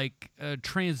kind of like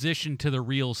transition to the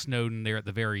real Snowden there at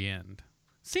the very end?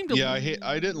 I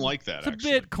didn't like that. It's a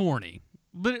bit corny,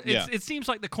 but it seems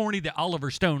like the corny that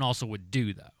Oliver Stone also would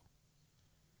do, though.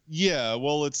 Yeah,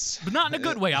 well, but not in a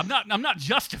good way. I'm not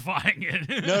justifying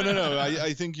it. No.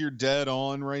 I think you're dead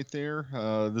on right there.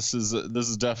 This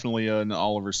is definitely an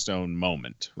Oliver Stone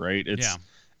moment, right?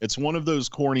 It's one of those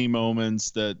corny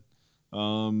moments that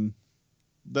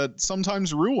that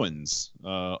sometimes ruins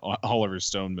Oliver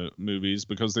Stone movies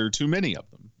because there are too many of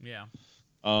them. Yeah.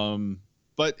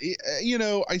 But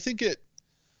I think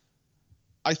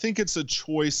it's a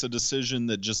choice, a decision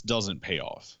that just doesn't pay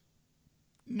off.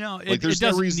 No, there's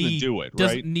no reason to do it, right?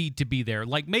 Doesn't need to be there.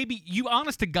 Like maybe you,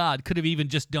 honest to God, could have even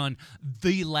just done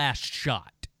the last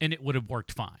shot and it would have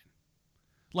worked fine.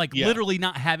 Like literally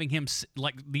not having him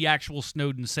like the actual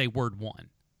Snowden say word one.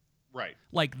 Right.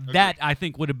 Like that, I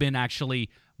think would have been actually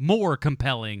more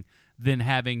compelling than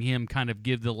having him kind of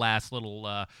give the last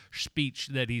little speech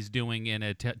that he's doing in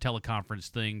a teleconference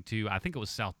thing to, I think it was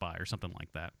South by or something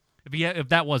like that. If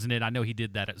that wasn't it, I know he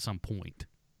did that at some point.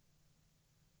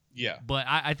 Yeah. But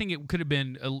I think it could have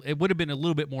been, it would have been a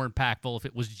little bit more impactful if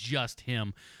it was just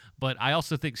him. But I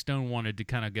also think Stone wanted to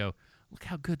kind of go, look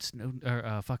how good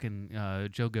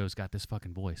Jogo's got this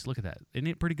fucking voice. Look at that. Isn't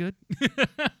it pretty good?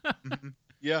 Mm-hmm.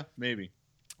 Yeah, maybe.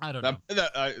 I don't know.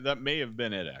 That may have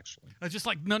been it, actually. I was just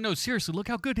like, no, seriously, look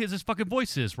how good his fucking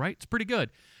voice is, right? It's pretty good.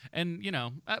 And,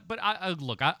 but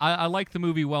I like the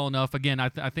movie well enough. Again, I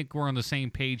think we're on the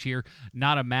same page here.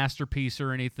 Not a masterpiece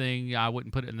or anything. I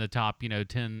wouldn't put it in the top,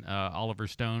 10 Oliver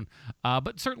Stone,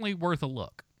 but certainly worth a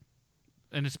look.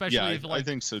 And especially if, I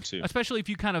think so too. Especially if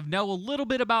you kind of know a little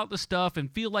bit about the stuff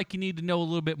and feel like you need to know a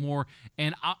little bit more.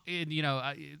 And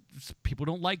people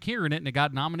don't like hearing it, and it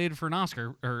got nominated for an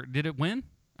Oscar. Or did it win?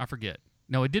 I forget.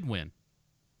 No, it did win.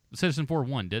 Citizen 4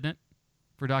 won, didn't it?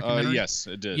 For documentary? Yes,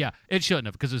 it did. Yeah, it shouldn't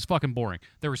have, because it was fucking boring.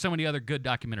 There were so many other good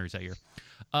documentaries that year.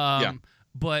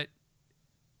 But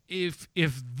if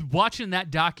watching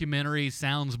that documentary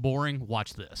sounds boring,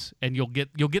 watch this, and you'll get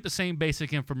the same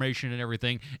basic information and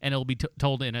everything, and it'll be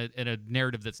told in a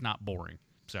narrative that's not boring.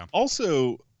 So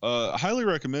also, highly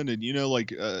recommended.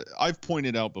 Like I've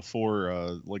pointed out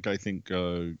before, like I think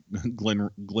Glenn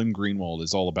Greenwald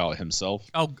is all about himself.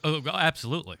 Oh,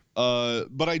 absolutely.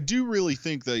 But I do really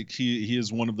think that he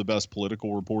is one of the best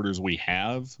political reporters we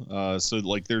have. So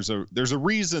like there's a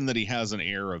reason that he has an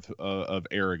air of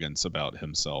arrogance about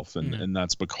himself, and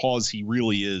that's because he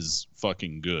really is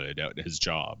fucking good at his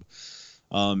job.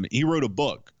 He wrote a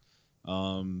book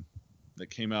that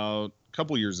came out a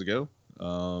couple years ago.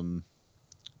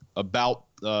 About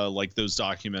like those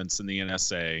documents in the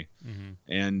NSA,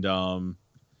 and God,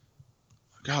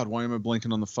 why am I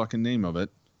blanking on the fucking name of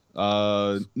it?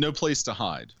 No Place to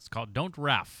Hide. It's called Don't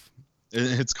Raff.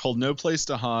 It's called No Place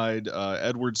to Hide.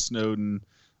 Edward Snowden,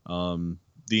 the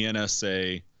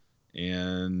NSA,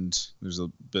 and there's a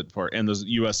bit part, and the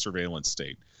U.S. surveillance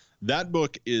state. That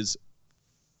book is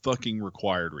fucking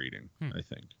required reading. I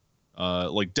think,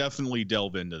 like definitely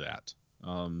delve into that.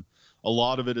 A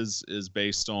lot of it is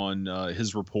based on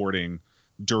his reporting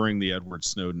during the Edward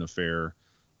Snowden affair,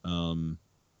 and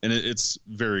it's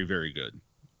very, very good.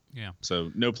 Yeah.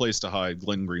 So No Place to Hide,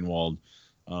 Glenn Greenwald.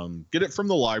 Get it from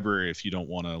the library if you don't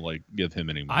want to like give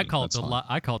him any money. I call it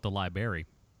the library.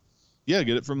 Yeah,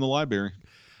 get it from the library.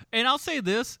 And I'll say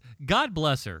this: God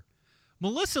bless her.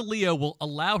 Melissa Leo will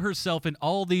allow herself in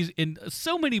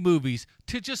so many movies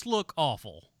to just look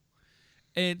awful,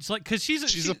 and it's like because she's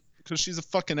a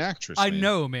fucking actress. I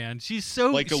know, man. She's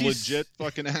legit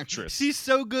fucking actress. She's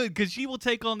so good because she will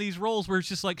take on these roles where it's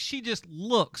just like she just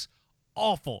looks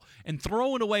awful and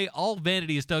throwing away all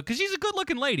vanity and stuff because she's a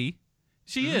good-looking lady.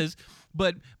 She is.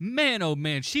 But man, oh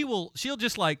man, she'll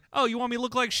just like, oh, you want me to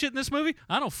look like shit in this movie?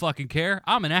 I don't fucking care.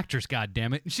 I'm an actress,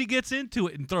 goddammit. And she gets into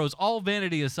it and throws all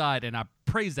vanity aside, and I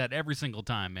praise that every single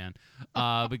time, man.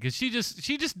 Because she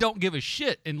just don't give a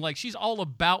shit, and like she's all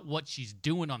about what she's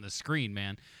doing on the screen,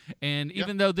 man. And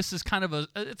even though this is kind of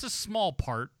it's a small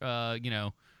part,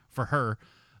 for her,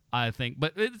 I think,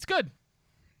 but it's good.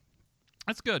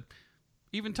 That's good.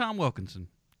 Even Tom Wilkinson,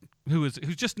 who's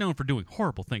just known for doing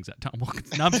horrible things at Tom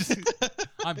Wilkinson.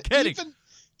 I'm kidding.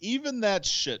 Even that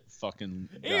shit fucking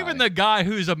guy. Even the guy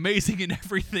who's amazing in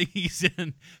everything he's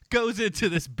in goes into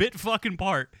this bit fucking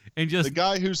part and just... The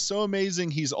guy who's so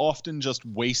amazing, he's often just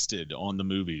wasted on the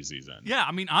movies he's in. Yeah,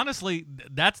 I mean, honestly,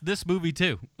 that's this movie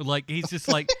too. Like, he's just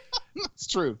like... It's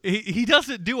true. He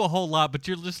doesn't do a whole lot, but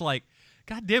you're just like,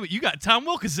 God damn it, you got Tom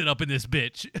Wilkinson up in this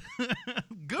bitch.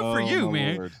 Good for you,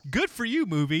 man. Lord. Good for you,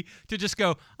 movie, to just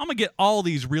go, I'm going to get all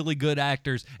these really good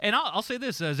actors. And I'll say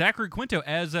this, Zachary Quinto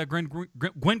as Gwen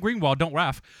Greenwald, don't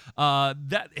raff,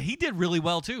 that he did really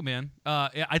well too, man.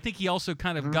 I think he also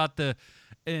kind of got there's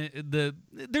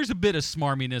a bit of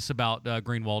smarminess about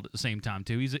Greenwald at the same time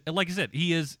too. He's, like I said,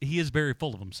 he is very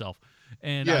full of himself.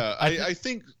 And yeah, I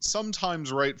think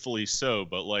sometimes rightfully so,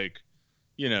 but like,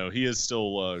 he is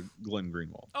still Glenn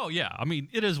Greenwald. Oh yeah, I mean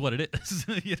it is what it is.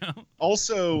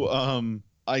 Also,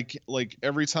 I like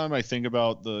every time I think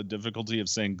about the difficulty of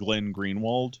saying Glenn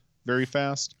Greenwald very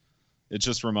fast, it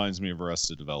just reminds me of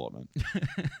Arrested Development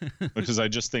because I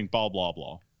just think blah blah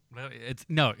blah. Well,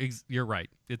 you're right.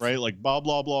 It's right, like blah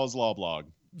blah blah is law blog.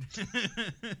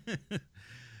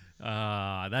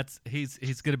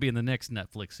 He's going to be in the next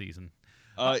Netflix season.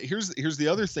 Here's the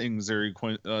other thing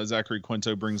Zachary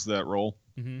Quinto brings to that role.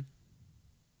 Mm-hmm.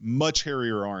 Much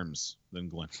hairier arms than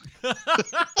Glenn.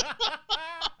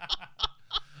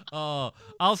 Oh,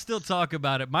 I'll still talk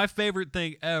about it. My favorite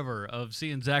thing ever of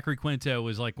seeing Zachary Quinto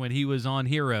was like when he was on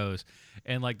Heroes,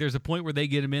 and like there's a point where they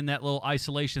get him in that little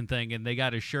isolation thing, and they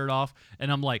got his shirt off, and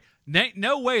I'm like,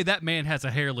 no way that man has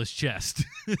a hairless chest.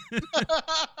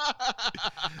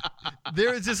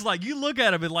 There's just like, you look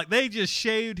at him and like they just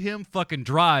shaved him fucking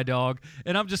dry, dog.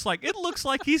 And I'm just like, it looks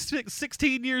like he's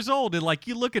 16 years old. And like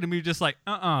you look at him, you're just like,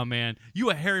 man, you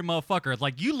a hairy motherfucker. It's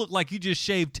like you look like you just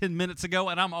shaved 10 minutes ago,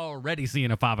 and I'm already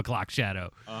seeing a 5 o'clock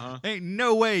shadow. Ain't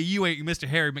no way you ain't Mr.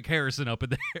 Harry McHarrison up in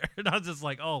there. And I was just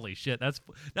like, holy shit, that's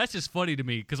just funny to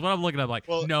me because when I'm looking, I'm like,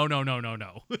 no.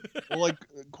 Well, like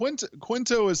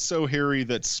Quinto is so hairy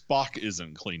that Spock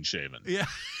isn't clean shaven. Yeah,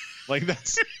 like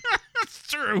that's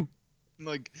true.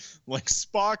 Like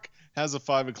Spock has a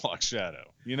 5 o'clock shadow.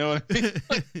 You know what I mean?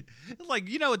 Like,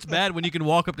 it's bad when you can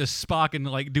walk up to Spock and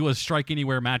like do a strike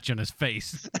anywhere match on his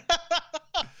face.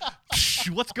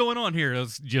 What's going on here?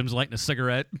 Jim's lighting a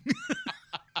cigarette.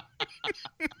 I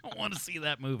want to see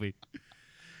that movie.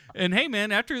 And hey,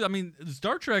 man,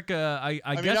 Star Trek. I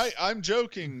guess I'm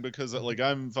joking because like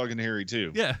I'm fucking hairy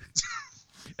too. Yeah.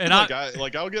 And I'll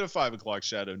get a 5 o'clock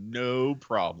shadow, no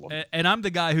problem. And I'm the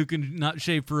guy who can not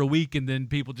shave for a week, and then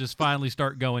people just finally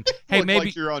start going, "Hey, Look maybe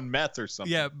like you're on meth or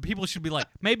something." Yeah, people should be like,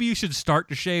 maybe you should start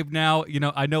to shave now.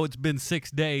 I know it's been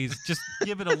 6 days. Just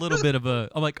give it a little bit of a.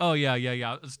 I'm like, oh yeah.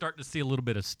 I'm starting to see a little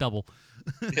bit of stubble.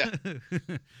 Yeah.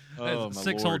 Oh, my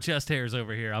 6 whole Lord. chest hairs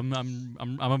over here. I'm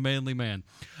a manly man.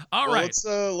 All right,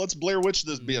 let's Blair Witch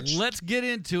this bitch. let's get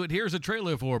into it. Here's a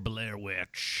trailer for Blair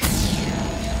Witch.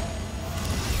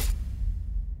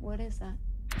 What is that?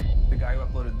 The guy who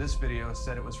uploaded this video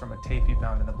said it was from a tape he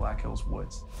found in the Black Hills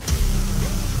woods.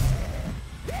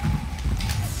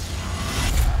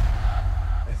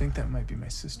 I think that might be my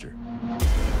sister.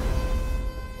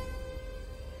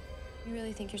 You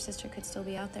really think your sister could still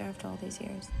be out there after all these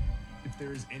years? If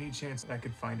there is any chance I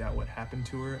could find out what happened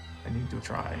to her, I need to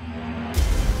try.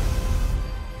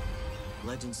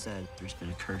 Legend said there's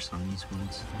been a curse on these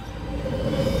woods.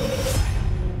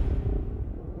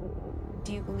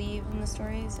 Do you believe in the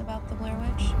stories about the Blair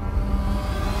Witch?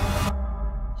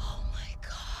 Oh my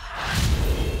God.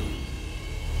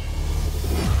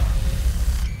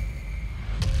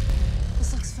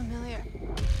 This looks familiar.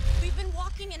 We've been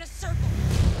walking in a circle.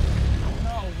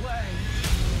 No way!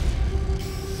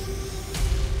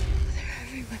 They're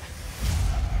everywhere.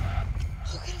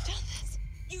 Who could have done this?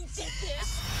 You did this!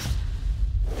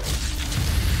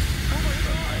 Oh my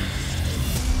God!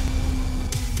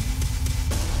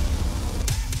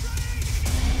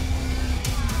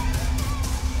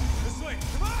 This way,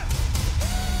 come on!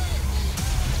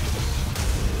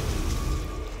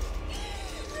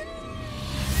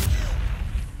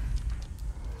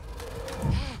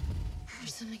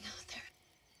 There's something out there.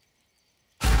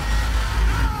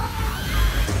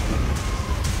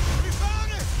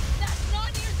 That's not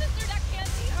your sister. That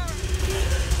can't be her.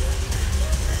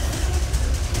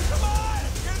 Come on!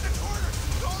 Get in the corner!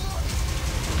 Don't look!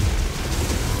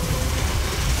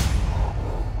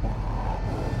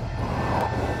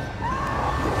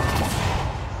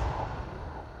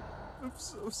 I'm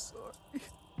so sorry.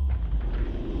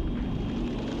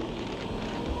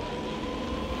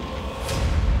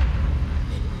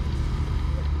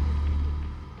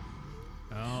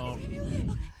 Oh,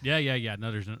 yeah.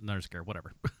 No, there's another scare.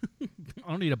 Whatever. I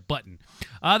don't need a button.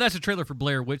 That's a trailer for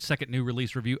Blair Witch, second new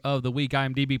release review of the week.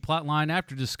 IMDb plotline: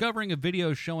 after discovering a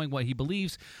video showing what he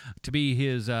believes to be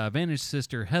his vanished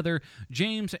sister Heather,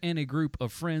 James and a group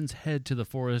of friends head to the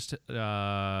forest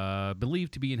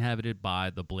believed to be inhabited by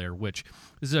the Blair Witch.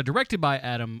 This is directed by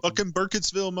Adam. Fucking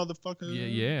Burkittsville, motherfucker.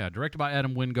 Yeah. Directed by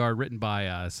Adam Wingard, written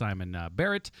by Simon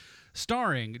Barrett.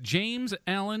 Starring James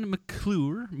Allen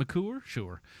McClure,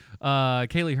 sure,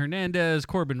 Kaylee Hernandez,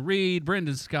 Corbin Reed,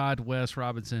 Brendan Scott, Wes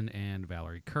Robinson, and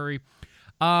Valerie Curry.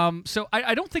 So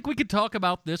I don't think we could talk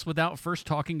about this without first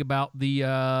talking about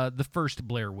the first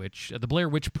Blair Witch, the Blair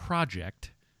Witch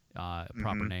Project,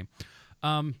 proper name.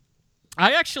 I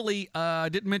actually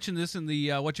didn't mention this in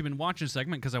the What You've Been Watching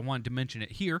segment because I wanted to mention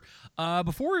it here.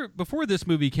 Before this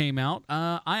movie came out,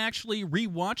 I actually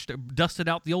dusted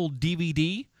out the old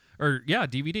DVD.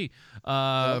 DVD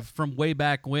from way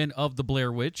back when of the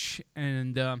Blair Witch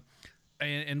and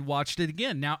watched it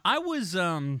again. Now, I was,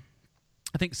 I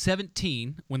think,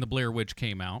 17 when the Blair Witch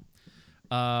came out.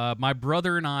 My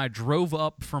brother and I drove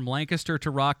up from Lancaster to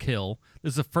Rock Hill.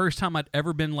 This is the first time I'd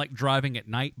ever been, driving at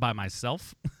night by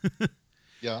myself.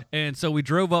 Yeah. And so we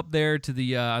drove up there to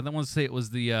the, I don't want to say it was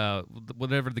the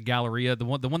Galleria, the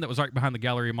one that was right behind the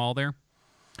Galleria Mall there.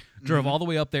 Drove all the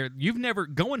way up there.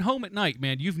 Going home at night,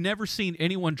 man, you've never seen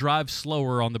anyone drive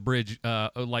slower on the bridge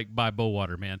like by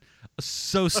Bowater, man.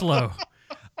 So slow.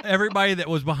 Everybody that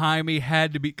was behind me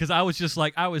had to be, because I was just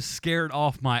I was scared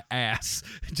off my ass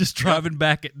just driving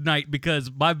back at night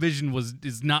because my vision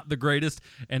is not the greatest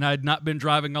and I'd not been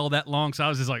driving all that long. So I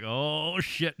was just like, oh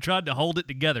shit, tried to hold it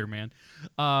together, man.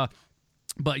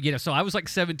 But, so I was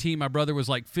 17. My brother was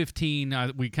 15.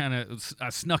 I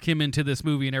snuck him into this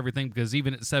movie and everything because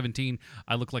even at 17,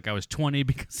 I looked like I was 20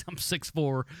 because I'm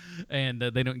 6'4", and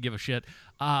they don't give a shit.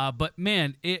 But,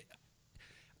 man,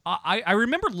 I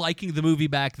remember liking the movie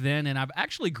back then, and I've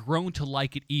actually grown to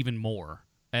like it even more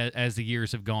as the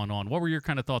years have gone on. What were your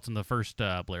kind of thoughts on the first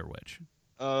Blair Witch?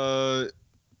 I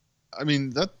mean,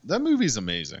 that movie's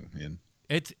amazing, man.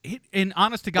 And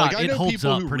honest to God, I it know holds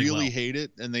people up who pretty really well. hate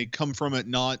it, and they come from it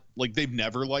not they've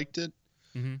never liked it.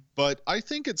 Mm-hmm. But I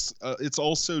think it's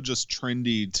also just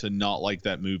trendy to not like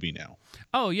that movie now.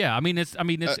 Oh yeah, it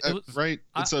was, right.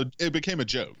 It became a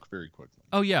joke very quickly.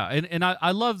 Oh yeah, and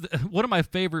I love one of my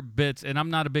favorite bits, and I'm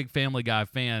not a big Family Guy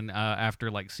fan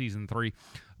after season 3.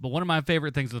 But one of my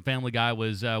favorite things with Family Guy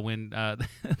was when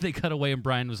they cut away and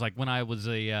Brian was like, when I was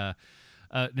a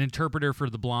an interpreter for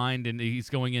the blind, and he's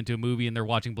going into a movie, and they're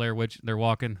watching Blair Witch. They're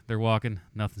walking,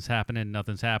 nothing's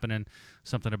happening.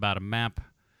 Something about a map.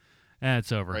 And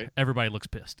it's over. Right. Everybody looks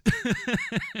pissed.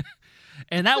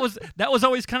 And that was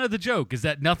always kind of the joke, is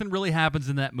that nothing really happens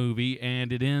in that movie,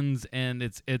 and it ends, and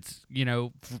it's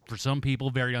for some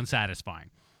people very unsatisfying.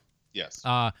 Yes.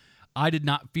 I did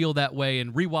not feel that way,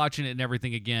 and rewatching it and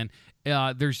everything again,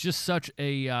 there's just such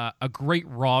a great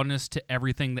rawness to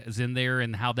everything that is in there,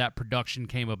 and how that production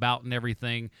came about and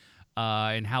everything,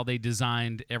 and how they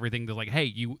designed everything. To, like,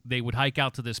 hey, they would hike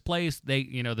out to this place. They,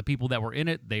 the people that were in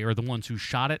it, they are the ones who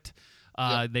shot it.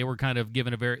 They were kind of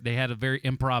given they had a very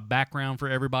improv background for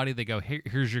everybody. They go,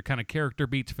 here's your kind of character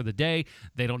beats for the day.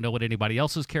 They don't know what anybody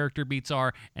else's character beats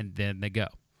are, and then they go.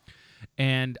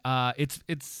 And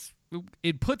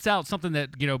it puts out something that,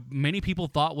 many people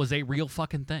thought was a real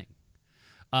fucking thing.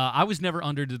 I was never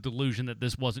under the delusion that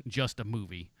this wasn't just a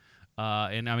movie.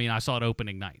 And I mean, I saw it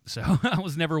opening night, so I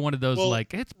was never one of those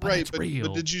it's real.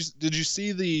 But did you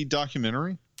see the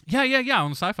documentary? Yeah,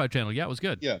 on the Sci-Fi Channel. Yeah, it was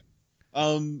good. Yeah.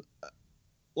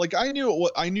 Like I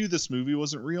knew this movie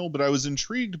wasn't real, but I was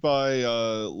intrigued by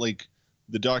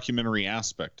the documentary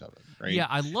aspect of it, right? Yeah,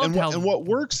 I loved and what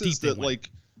works is that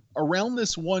around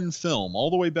this one film, all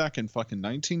the way back in fucking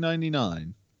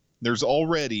 1999, there's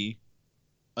already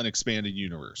an expanded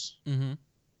universe,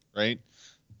 right?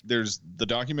 There's the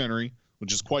documentary,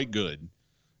 which is quite good,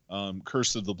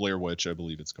 Curse of the Blair Witch, I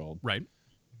believe it's called, right?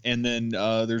 And then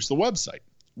there's the website,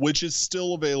 which is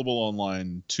still available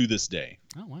online to this day.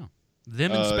 Oh wow.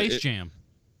 Them and Space Jam.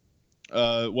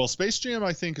 Well, Space Jam,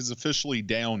 I think, is officially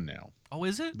down now. Oh,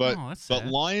 is it? But that's sad.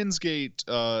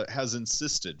 Lionsgate has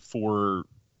insisted from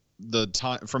the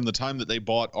time that they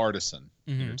bought Artisan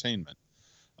Entertainment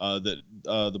that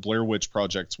the Blair Witch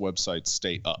Project's websites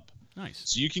stay up. Nice.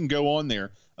 So you can go on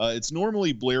there. It's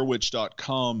normally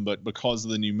BlairWitch.com, but because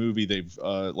of the new movie, they've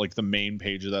the main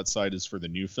page of that site is for the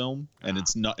new film, and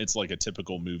it's like a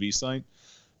typical movie site.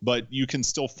 But you can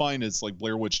still find it's like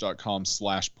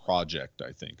BlairWitch.com/project,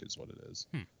 I think is what it is.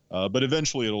 But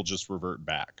eventually it'll just revert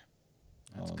back.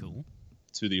 That's cool.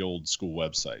 To the old school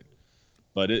website.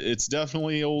 But it's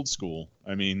definitely old school.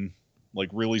 I mean, like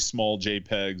really small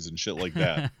JPEGs and shit like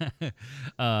that.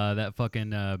 That fucking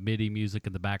MIDI music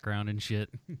in the background and shit.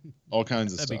 All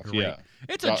kinds of That'd stuff. Be great. Yeah.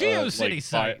 It's a GeoCity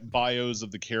site. Bios of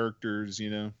the characters,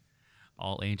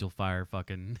 All Angel Fire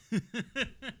fucking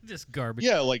just garbage.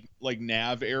 Yeah, like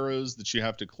nav arrows that you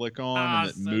have to click on and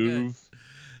that move. Good.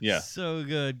 Yeah. So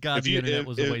good. God, the internet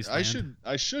was a wasteland.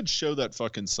 I should show that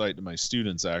fucking site to my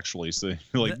students actually. So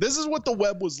this is what the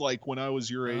web was like when I was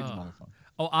your age, motherfucker.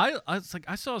 Oh, I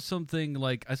saw something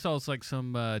some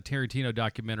Tarantino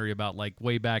documentary about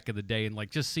way back in the day, and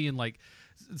just seeing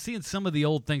some of the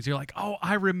old things. You're like, oh,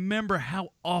 I remember how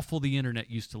awful the internet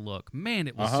used to look. Man,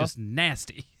 it was just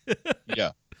nasty.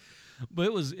 Yeah. But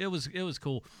it was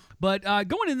cool. But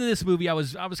going into this movie, I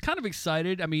was kind of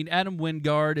excited. I mean, Adam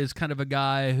Wingard is kind of a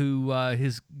guy who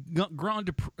has grown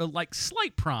to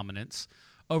slight prominence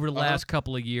over the last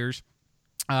couple of years.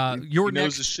 He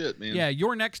knows his shit, man. Yeah,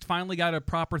 Your Next finally got a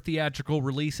proper theatrical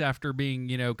release after being,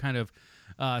 kind of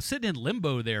sitting in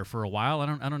limbo there for a while. I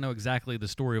don't know exactly the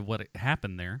story of what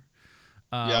happened there.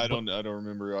 I don't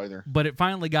remember either. But it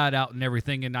finally got out and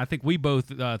everything, and I think we both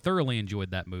thoroughly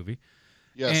enjoyed that movie.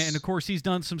 Yes. And of course, he's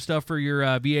done some stuff for your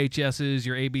VHSs,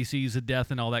 your ABCs of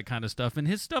Death, and all that kind of stuff. And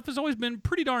his stuff has always been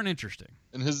pretty darn interesting.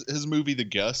 And his movie, The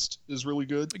Guest, is really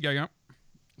good. Yeah.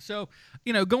 So,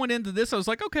 going into this, I was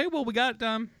like, okay, well, we got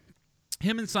him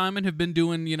and Simon have been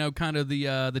doing, kind of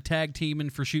the tag teaming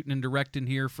for shooting and directing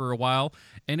here for a while,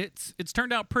 and it's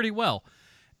turned out pretty well.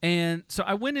 And so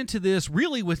I went into this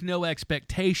really with no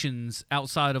expectations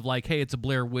outside of hey, it's a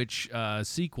Blair Witch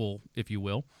sequel, if you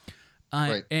will.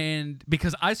 Right. And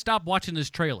because I stopped watching this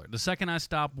trailer. The second I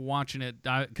stopped watching it,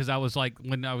 because I was like,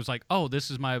 oh, this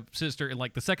is my sister. And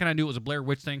the second I knew it was a Blair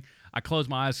Witch thing, I closed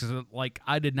my eyes because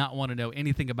I did not want to know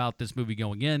anything about this movie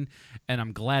going in. And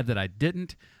I'm glad that I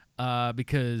didn't,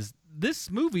 because this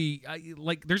movie,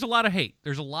 there's a lot of hate.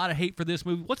 There's a lot of hate for this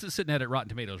movie. What's it sitting at Rotten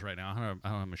Tomatoes right now? I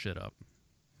don't have my shit up.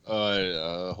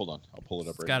 Hold on. I'll pull it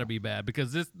up. It's got to be bad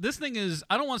because this thing is,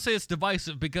 I don't want to say it's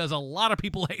divisive because a lot of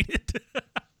people hate it.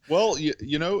 Well,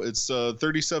 it's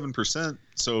 37%,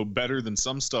 so better than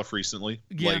some stuff recently,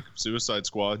 like Suicide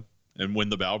Squad and When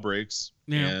the Bow Breaks,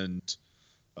 and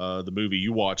the movie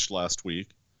you watched last week,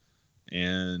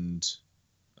 and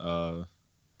so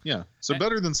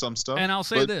better than some stuff. And I'll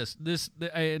say this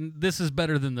is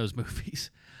better than those movies.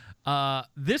 And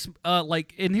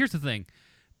here's the thing.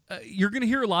 You're going to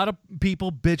hear a lot of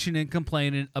people bitching and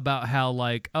complaining about how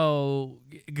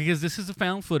because this is a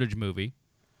found footage movie.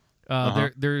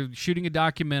 They're shooting a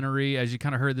documentary, as you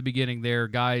kind of heard at the beginning there.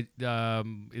 Guy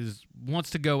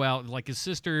wants to go out, like his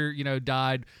sister,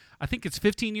 died. I think it's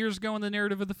 15 years ago in the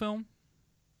narrative of the film.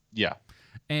 Yeah.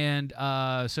 And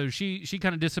so she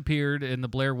kind of disappeared in the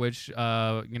Blair Witch,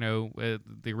 the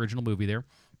original movie there.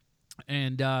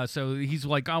 And so he's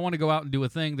like, I want to go out and do a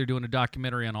thing. They're doing a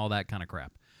documentary on all that kind of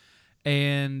crap.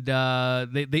 And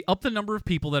they up the number of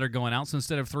people that are going out. So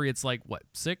instead of 3, it's like,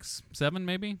 6, 7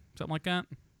 maybe? Something like that.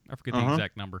 I forget the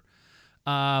exact number.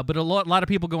 But a lot of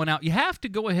people going out. You have to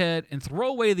go ahead and throw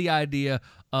away the idea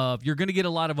of you're going to get a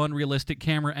lot of unrealistic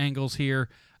camera angles here.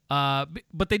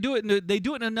 But they do it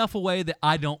in enough a way that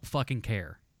I don't fucking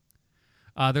care.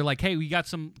 They're like, hey, we got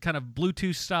some kind of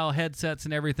Bluetooth style headsets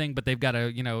and everything, but they've got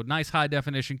a nice high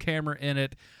definition camera in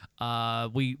it.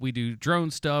 We do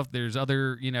drone stuff. There's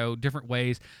other different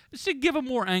ways just to give them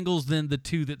more angles than the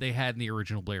 2 that they had in the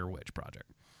original Blair Witch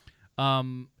project.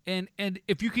 And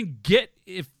if you can get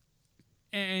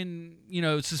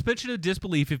suspension of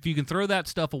disbelief, if you can throw that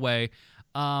stuff away,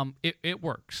 it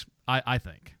works. I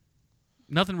think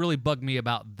nothing really bugged me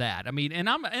about that. I mean, and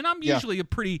I'm usually a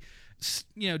pretty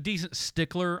decent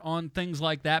stickler on things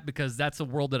like that because that's the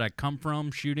world that I come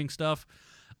from, shooting stuff.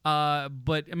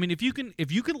 But I mean, if you can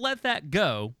let that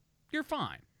go, you're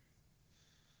fine.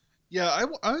 Yeah,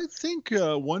 I think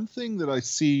one thing that I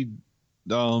see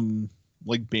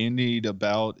like bandied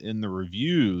about in the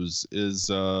reviews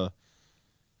is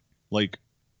like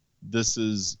this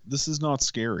is not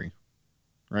scary,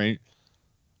 right?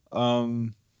 I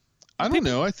don't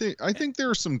know. I think there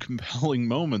are some compelling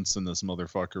moments in this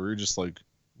motherfucker where you're just like,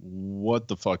 what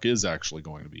the fuck is actually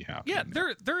going to be happening? Yeah,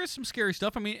 there is some scary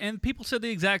stuff. I mean, and people said the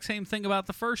exact same thing about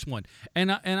the first one.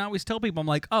 And I always tell people, I'm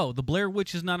like, oh, the Blair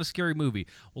Witch is not a scary movie.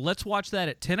 Well, let's watch that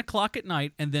at 10 o'clock at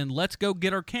night, and then let's go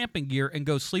get our camping gear and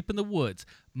go sleep in the woods.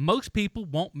 Most people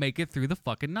won't make it through the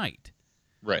fucking night.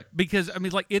 Right. Because, I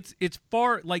mean, like, it's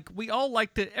far, like, we all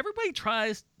like to, everybody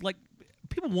tries, like,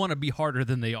 people want to be harder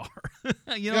than they are.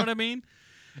 You know what I mean?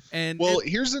 And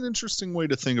here's an interesting way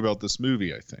to think about this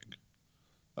movie, I think.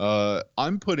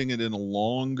 I'm putting it in a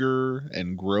longer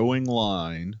and growing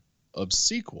line of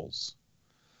sequels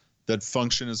that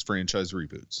function as franchise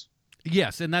reboots.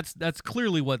 Yes, and that's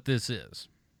clearly what this is.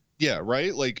 Yeah,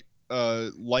 right? Like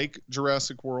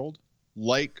Jurassic World,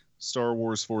 like Star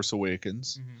Wars Force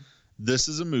Awakens. Mm-hmm. This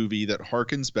is a movie that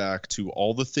harkens back to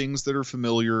all the things that are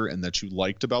familiar and that you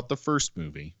liked about the first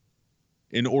movie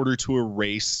in order to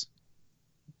erase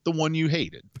the one you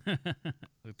hated.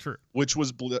 True. Which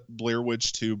was Blair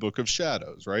Witch 2 Book of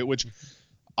Shadows, right? Which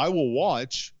I will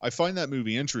watch. I find that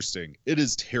movie interesting. It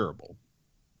is terrible.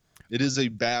 It is a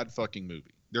bad fucking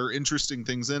movie. There are interesting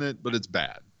things in it, but it's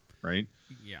bad, right?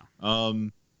 Yeah.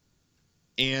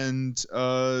 And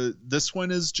this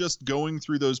one is just going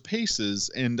through those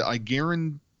paces, and I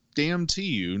guarantee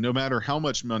you, no matter how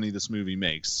much money this movie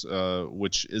makes,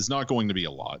 which is not going to be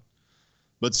a lot,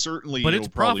 but certainly it'll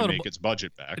probably make its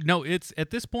budget back. No, it's at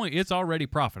this point it's already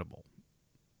profitable.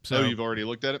 So you've already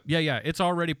looked at it? Yeah, it's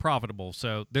already profitable.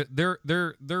 So they're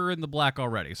in the black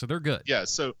already. So they're good. Yeah,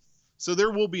 so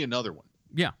there will be another one.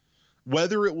 Yeah.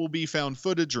 Whether it will be found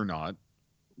footage or not,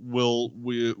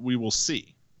 we will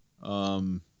see.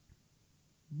 But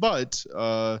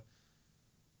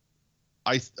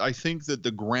I think that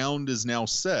the ground is now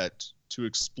set to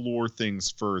explore things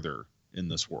further in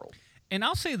this world. And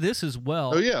I'll say this as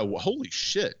well. Oh yeah, well, holy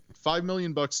shit! $5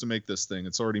 million to make this thing.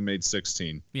 It's already made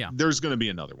 16. Yeah, there's going to be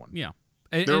another one. Yeah,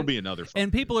 there'll be another. And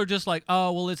people are just like,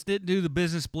 oh well, it didn't do the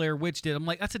business Blair Witch did. I'm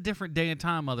like, that's a different day and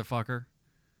time, motherfucker.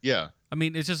 Yeah. I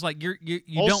mean, it's just like you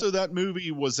also, that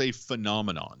movie was a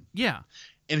phenomenon. Yeah.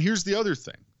 And here's the other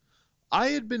thing. I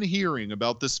had been hearing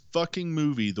about this fucking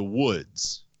movie, The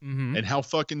Woods, and how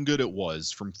fucking good it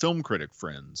was from film critic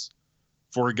friends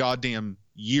for a goddamn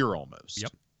year almost.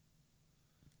 Yep.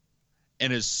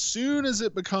 And as soon as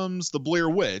it becomes the Blair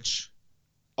Witch,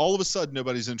 all of a sudden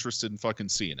nobody's interested in fucking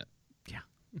seeing it. Yeah.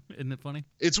 Isn't it funny?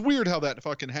 It's weird how that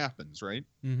fucking happens, right?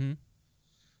 Mm-hmm.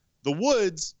 The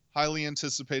Woods, highly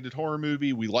anticipated horror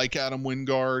movie. We like Adam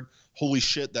Wingard. Holy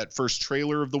shit, that first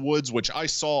trailer of The Woods, which I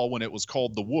saw when it was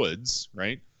called The Woods,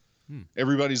 right?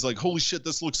 Everybody's like, holy shit,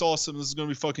 this looks awesome. This is going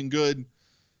to be fucking good.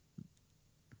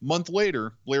 Month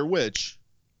later, Blair Witch.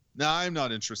 Nah, I'm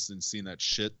not interested in seeing that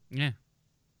shit. Yeah.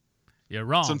 You're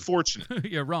wrong. It's unfortunate.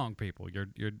 You're wrong, people.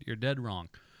 You're dead wrong.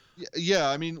 Yeah,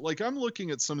 I mean, like, I'm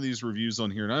looking at some of these reviews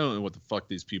on here, and I don't know what the fuck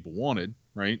these people wanted,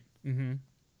 right?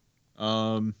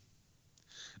 Mm-hmm.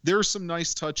 There are some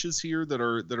nice touches here that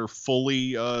are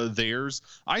fully theirs.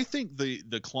 I think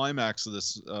the climax of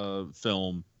this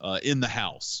film, in the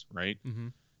house, right,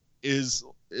 is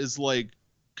like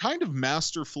kind of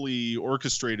masterfully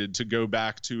orchestrated to go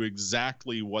back to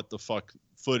exactly what the fuck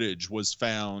footage was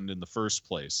found in the first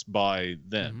place by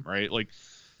them, right? Like,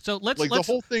 so let's the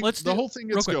whole thing. The whole thing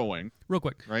gets going real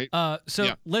quick, right?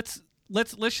 Let's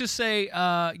just say,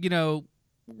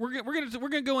 we're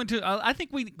gonna go into. I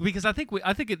think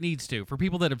it needs to, for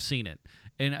people that have seen it,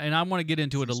 and I want to get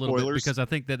into it a little bit because I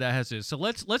think that has to. So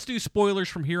let's do spoilers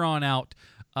from here on out.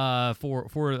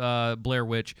 For Blair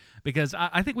Witch, because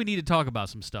I think we need to talk about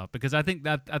some stuff, because I think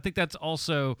that's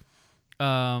also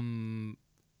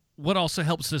what also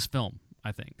helps this film,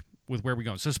 I think, with where we're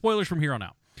going. So spoilers from here on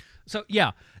out. So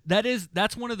yeah,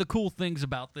 that's one of the cool things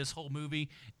about this whole movie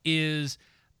is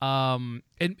and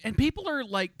people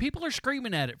are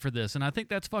screaming at it for this, and I think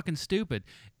that's fucking stupid,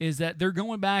 is that they're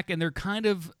going back and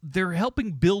they're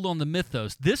helping build on the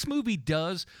mythos. This movie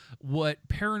does what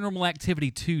Paranormal Activity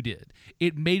 2 did.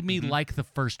 It made me like the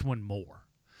first one more,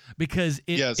 because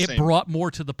it brought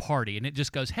more to the party, and it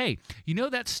just goes, hey, you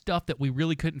know that stuff that we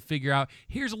really couldn't figure out?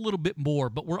 Here's a little bit more,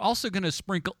 but we're also going to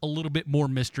sprinkle a little bit more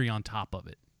mystery on top of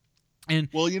it. And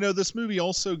well, this movie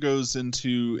also goes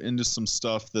into some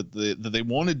stuff that they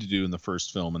wanted to do in the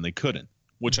first film and they couldn't,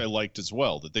 which I liked as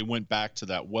well, that they went back to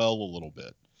that well a little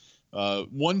bit.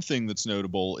 One thing that's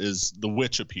notable is the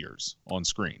witch appears on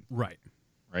screen. Right.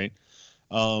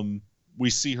 We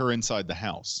see her inside the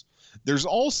house. There's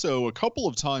also a couple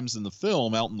of times in the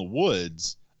film out in the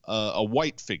woods, a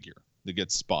white figure that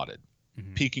gets spotted,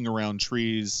 peeking around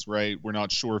trees, right? We're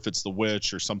not sure if it's the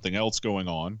witch or something else going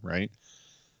on, right?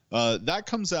 That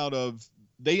comes out of,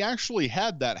 they actually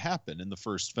had that happen in the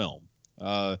first film.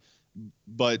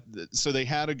 But so they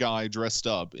had a guy dressed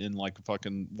up in like a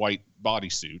fucking white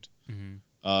bodysuit,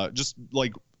 just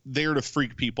like there to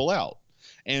freak people out.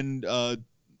 And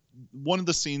one of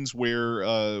the scenes where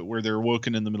they're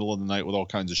woken in the middle of the night with all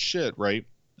kinds of shit, right?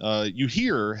 You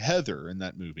hear Heather in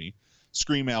that movie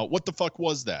scream out, "What the fuck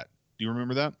was that?" Do you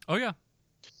remember that? Oh yeah.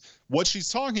 What she's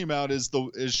talking about is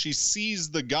she sees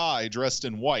the guy dressed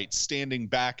in white standing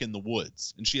back in the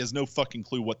woods, and she has no fucking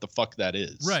clue what the fuck that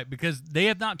is. Right, because they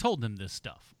have not told them this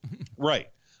stuff. Right.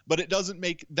 But it doesn't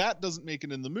make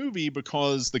it in the movie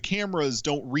because the cameras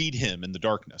don't read him in the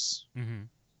darkness.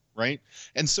 Right?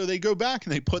 And so they go back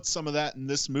and they put some of that in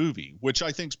this movie, which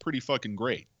I think is pretty fucking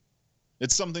great.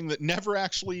 It's something that never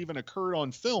actually even occurred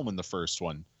on film in the first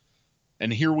one.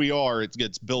 And here we are, it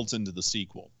gets built into the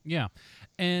sequel. Yeah.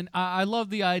 And I love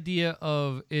the idea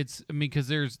of because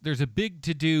there's a big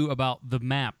to-do about the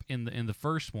map in the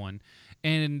first one.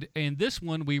 And in this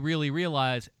one, we really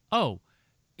realize,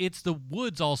 it's the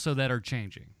woods also that are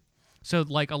changing. So,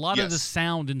 like, a lot of the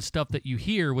sound and stuff that you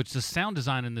hear, which the sound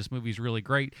design in this movie is really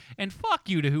great. And fuck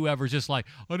you to whoever's just like,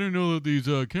 I didn't know that these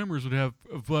cameras would have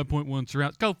 5.1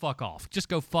 surround. Go fuck off. Just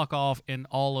go fuck off, and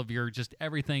all of your just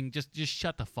everything. Just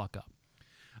shut the fuck up.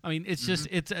 I mean, it's just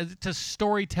it's a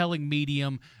storytelling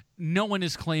medium. No one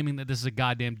is claiming that this is a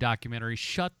goddamn documentary.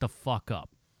 Shut the fuck up.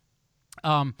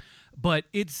 But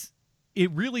it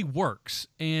really works,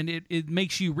 and it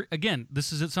makes you again.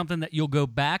 This is something that you'll go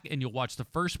back and you'll watch the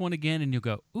first one again, and you'll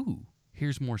go, ooh,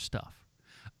 here's more stuff.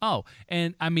 Oh,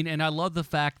 and I mean, and I love the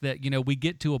fact that we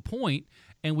get to a point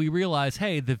and we realize,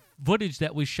 hey, the footage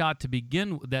that was shot to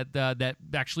begin that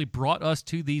actually brought us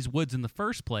to these woods in the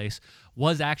first place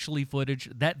was actually footage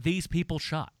that these people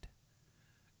shot.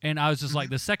 And I was just like,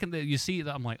 the second that you see it,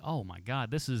 I'm like, oh my god,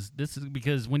 this is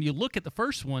because when you look at the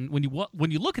first one, when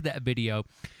you look at that video,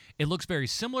 it looks very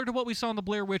similar to what we saw in the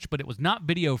Blair Witch, but it was not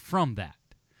video from that,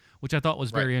 which I thought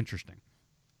was very interesting.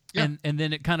 Yeah. And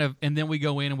then then we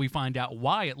go in and we find out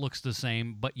why it looks the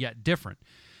same but yet different.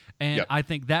 And I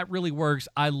think that really works.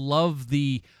 I love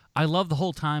the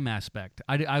whole time aspect.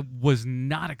 I was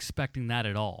not expecting that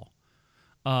at all.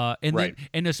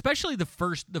 And especially the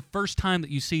first time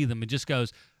that you see them, it just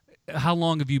goes, how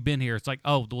long have you been here? It's like,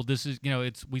 oh, well, this is,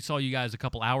 we saw you guys a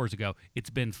couple hours ago. It's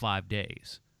been 5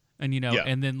 days. And,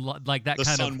 and then like that the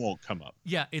kind of... sun won't come up.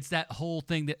 Yeah, it's that whole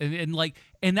thing that,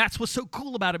 and that's what's so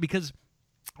cool about it, because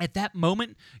at that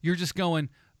moment, you're just going,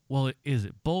 well, is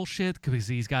it bullshit? Because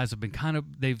these guys have been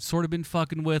they've sort of been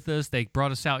fucking with us. They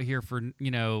brought us out here for,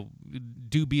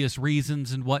 dubious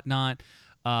reasons and whatnot.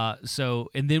 And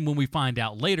then when we find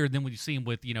out later, then when you see him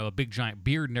with, a big giant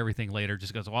beard and everything later,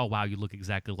 just goes, oh, wow, you look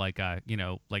exactly like I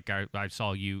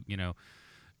saw you,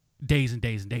 days and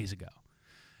days and days ago.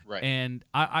 Right. And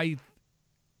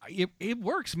it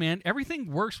works, man.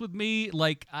 Everything works with me.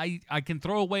 Like, I can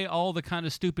throw away all the kind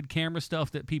of stupid camera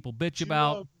stuff that people bitch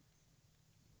about.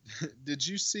 Did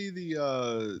you see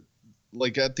the,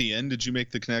 at the end, did you make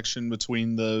the connection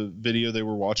between the video they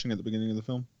were watching at the beginning of the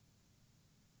film?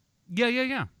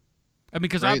 Yeah. I mean,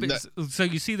 because so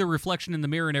you see the reflection in the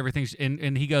mirror and everything,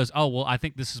 and he goes, "Oh, well, I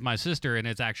think this is my sister," and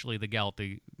it's actually the gal.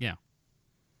 Yeah.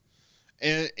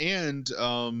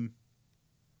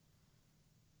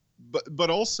 But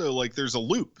also, like, there's a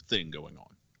loop thing going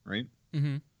on, right?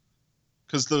 Mm-hmm.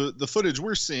 Because the footage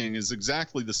we're seeing is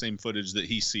exactly the same footage that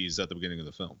he sees at the beginning of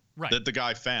the film, right? That the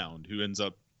guy found, who ends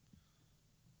up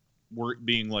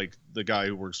being like the guy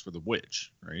who works for the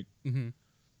witch, right? Mm-hmm.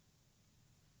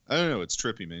 I don't know. It's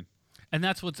trippy, man. And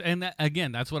that's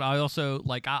that's what I also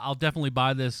like. I'll definitely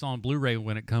buy this on Blu-ray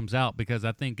when it comes out because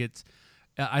I think it's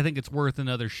worth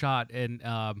another shot. And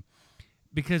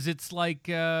because it's like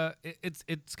it's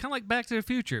kind of like Back to the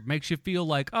Future. It makes you feel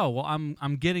like, oh well,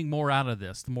 I'm getting more out of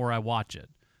this the more I watch it.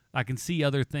 I can see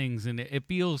other things, and it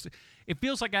feels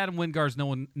like Adam Wingard's no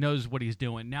one knows what he's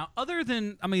doing. Now, other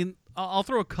than, I mean, I'll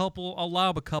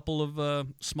lob a couple of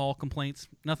small complaints.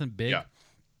 Nothing big.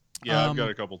 Yeah, I've got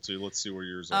a couple too. Let's see where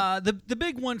yours are. The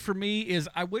big one for me is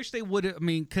I wish they would have, I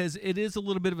mean, because it is a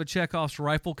little bit of a Chekhov's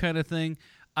rifle kind of thing.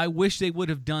 I wish they would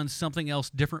have done something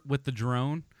else different with the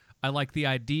drone. I like the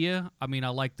idea. I mean, I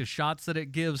like the shots that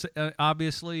it gives,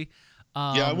 obviously.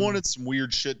 I wanted some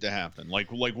weird shit to happen.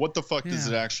 Like what the fuck does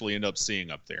it actually end up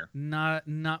seeing up there? Not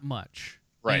much.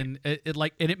 Right. And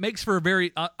it makes for a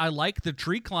very, I like the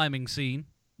tree climbing scene,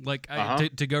 like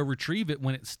to go retrieve it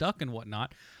when it's stuck and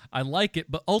whatnot. I like it,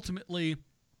 but ultimately,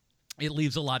 it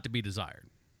leaves a lot to be desired.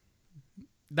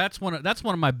 That's one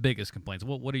of my biggest complaints.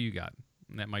 What do you got?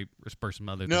 That might spur some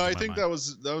other. No, I think that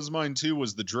was mine too.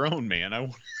 Was the drone, man?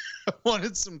 I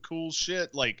wanted some cool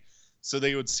shit, like so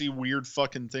they would see weird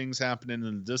fucking things happening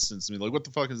in the distance and be like, "What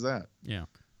the fuck is that?" Yeah.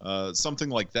 Something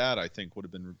like that, I think, would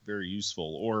have been very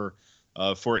useful, or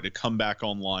for it to come back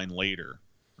online later,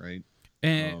 right?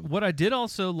 And what I did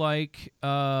also like,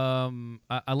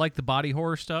 I like the body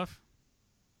horror stuff.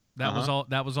 That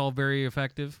was all very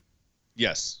effective.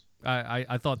 Yes,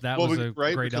 I thought that was a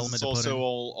great element. It's to put also in.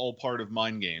 all part of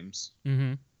mind games.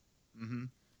 Mm-hmm. Mm-hmm.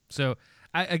 So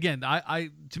I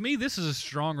to me this is a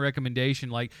strong recommendation.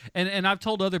 Like, and I've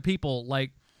told other people,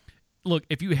 like, look,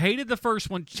 if you hated the first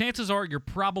one, chances are you're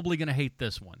probably going to hate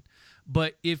this one.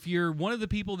 But if you're one of the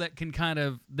people that can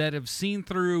that have seen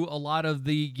through a lot of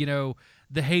the,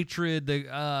 the hatred,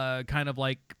 the kind of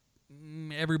like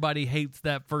everybody hates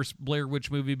that first Blair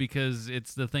Witch movie because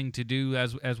it's the thing to do,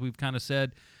 as we've kind of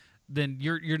said, then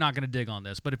you're not going to dig on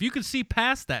this. But if you can see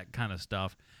past that kind of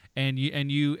stuff and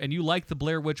you like the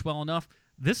Blair Witch well enough,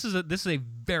 this is a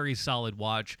very solid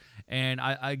watch. And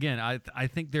I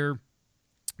think they're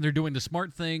doing the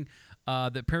smart thing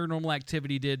that Paranormal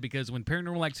Activity did, because when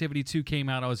Paranormal Activity 2 came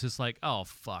out, I was just like, oh,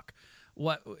 fuck.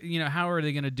 What, how are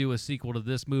they going to do a sequel to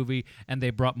this movie? And they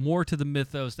brought more to the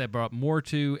mythos. They brought more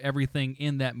to everything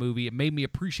in that movie. It made me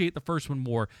appreciate the first one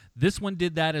more. This one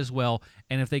did that as well.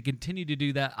 And if they continue to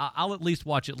do that, I'll at least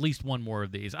watch at least one more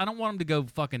of these. I don't want them to go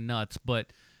fucking nuts, but,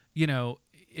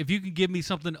 if you can give me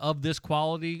something of this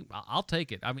quality, I'll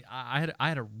take it. I mean, I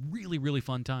had a really, really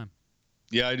fun time.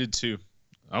 Yeah, I did too.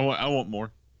 I want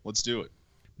more. Let's do it.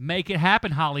 Make it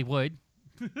happen, Hollywood.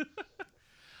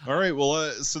 All right,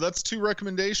 well, so that's 2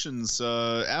 recommendations.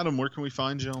 Adam, where can we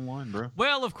find you online, bro?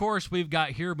 Well, of course, we've got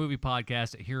Hero Movie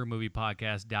Podcast at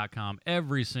HeroMoviePodcast.com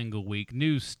every single week.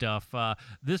 New stuff.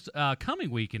 This coming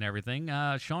week and everything,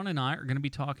 Sean and I are going to be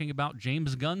talking about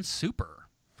James Gunn's Super.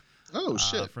 Oh,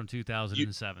 shit. From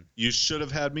 2007. You should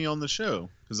have had me on the show,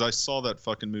 because I saw that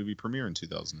fucking movie premiere in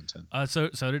 2010. So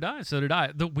did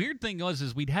I. The weird thing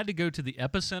was we'd had to go to the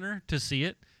Epicenter to see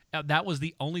it. That was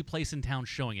the only place in town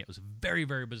showing it. It was very,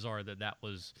 very bizarre that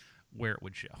was where it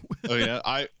would show. Oh,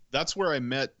 yeah. That's where I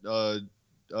met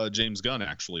James Gunn,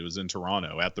 actually. It was in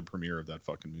Toronto at the premiere of that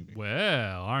fucking movie.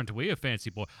 Well, aren't we a fancy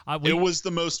boy? It was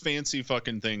the most fancy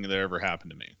fucking thing that ever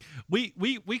happened to me.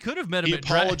 We could have met him. He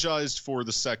apologized for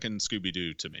the second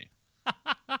Scooby-Doo to me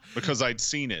because I'd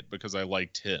seen it, because I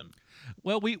liked him.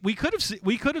 Well, we could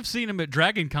have seen him at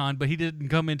Dragon Con, but he didn't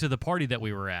come into the party that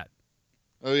we were at.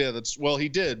 Oh yeah, he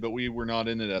did, but we were not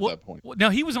in it at that point. No,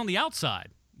 he was on the outside.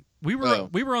 We were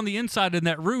on the inside in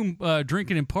that room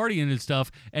drinking and partying and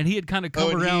stuff, and he had kind of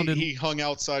come around and he hung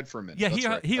outside for a minute.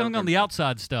 Yeah, he hung on the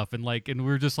outside stuff, and we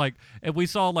were just like, and we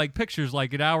saw like pictures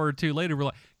like an hour or two later. We're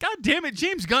like, God damn it,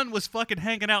 James Gunn was fucking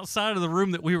hanging outside of the room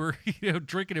that we were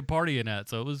drinking and partying at.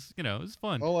 So it was it was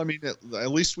fun. Well, I mean, at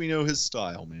least we know his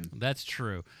style, man. That's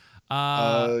true.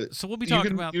 So we'll be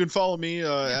talking about. You can follow me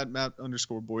at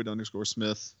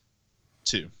Matt_Boyd_Smith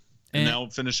 2. And now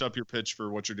finish up your pitch for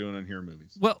what you're doing on Hero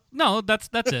Movies. Well, no, that's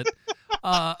it.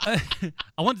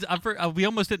 We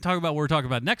almost didn't talk about what we're talking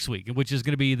about next week, which is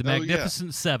going to be the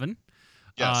Magnificent Seven.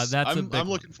 Yes, that's I'm one.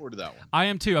 looking forward to that one. I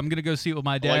am too. I'm gonna go see it with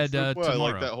my dad tomorrow. I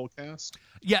like that whole cast.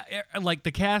 Yeah, like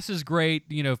the cast is great.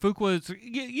 You know, Fuqua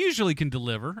usually can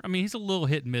deliver. I mean, he's a little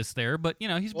hit and miss there, but you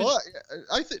know, he's been. Well,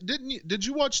 did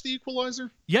you watch The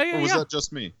Equalizer? Yeah. Or was that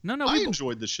just me? No. I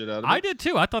enjoyed the shit out of it. I did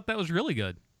too. I thought that was really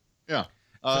good. Yeah.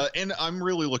 And I'm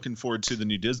really looking forward to the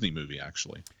new Disney movie,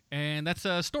 actually. And that's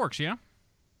Storks, yeah?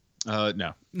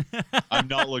 No. I'm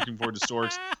not looking forward to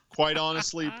Storks. Quite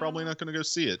honestly, probably not going to go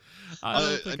see it.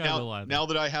 Now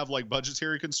that I have like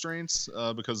budgetary constraints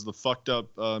because of the fucked up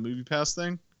Movie Pass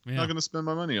thing, I'm not going to spend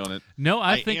my money on it. No,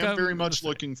 I am very much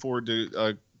looking forward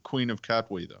to Queen of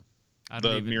Katwe, though.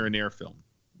 The Miraneer film.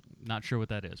 Not sure what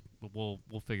that is, but we'll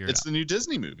figure it out. It's the new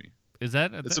Disney movie. Is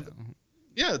that?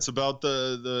 Yeah, it's about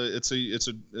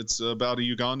it's about a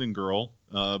Ugandan girl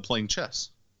playing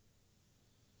chess.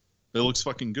 It looks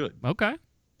fucking good. Okay.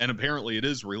 And apparently it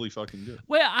is really fucking good.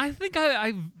 Well, I think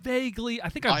I vaguely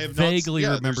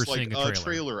remember seeing a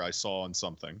trailer I saw on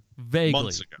something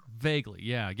months ago. Vaguely,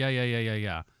 yeah.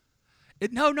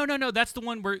 No. That's the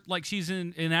one where like she's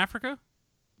in Africa.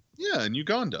 Yeah, in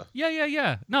Uganda.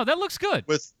 Yeah. No, that looks good.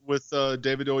 With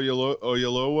David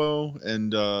Oyelowo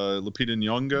and Lupita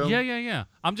Nyong'o. Yeah.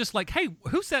 I'm just like, hey,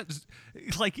 who's that?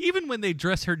 Like, even when they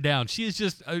dress her down, she is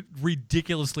just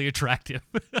ridiculously attractive.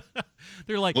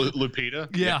 They're like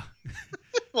Lupita. Yeah.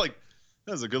 Like,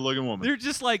 that's a good-looking woman. They're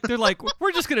like,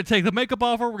 we're just gonna take the makeup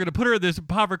off her. We're gonna put her in this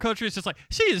impoverished country. It's just like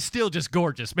she is still just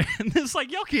gorgeous, man. It's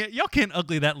like y'all can't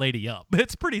ugly that lady up.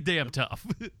 It's pretty damn tough.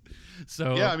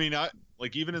 So yeah, I mean,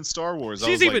 even in Star Wars,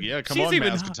 I was like, yeah, come on,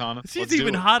 Maz Katana. She's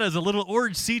even hot as a little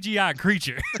orange CGI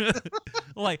creature.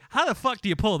 Like, how the fuck do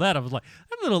you pull that? I was like,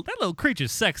 that little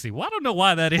creature's sexy. Well, I don't know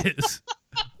why that is.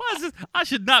 Why is this? I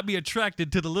should not be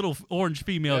attracted to the little orange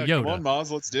female Yoda. Come on,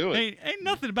 Maz, let's do it. Ain't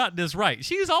nothing about this right.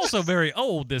 She's also very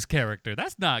old, this character.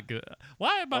 That's not good.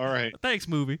 Why am I? All right. Thanks,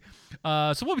 movie.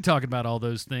 So we'll be talking about all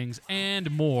those things and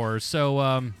more.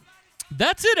 So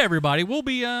that's it, everybody. We'll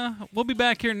be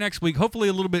back here next week. Hopefully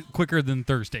a little bit quicker than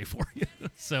Thursday for you.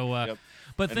 So, yep.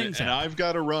 But and I've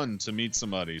got to run to meet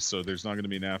somebody, so there's not going to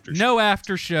be an after show. No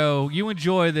after show. You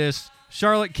enjoy this.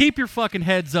 Charlotte, keep your fucking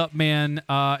heads up, man.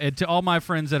 And to all my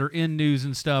friends that are in news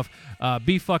and stuff,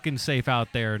 be fucking safe out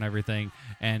there and everything.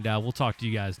 And we'll talk to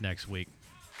you guys next week.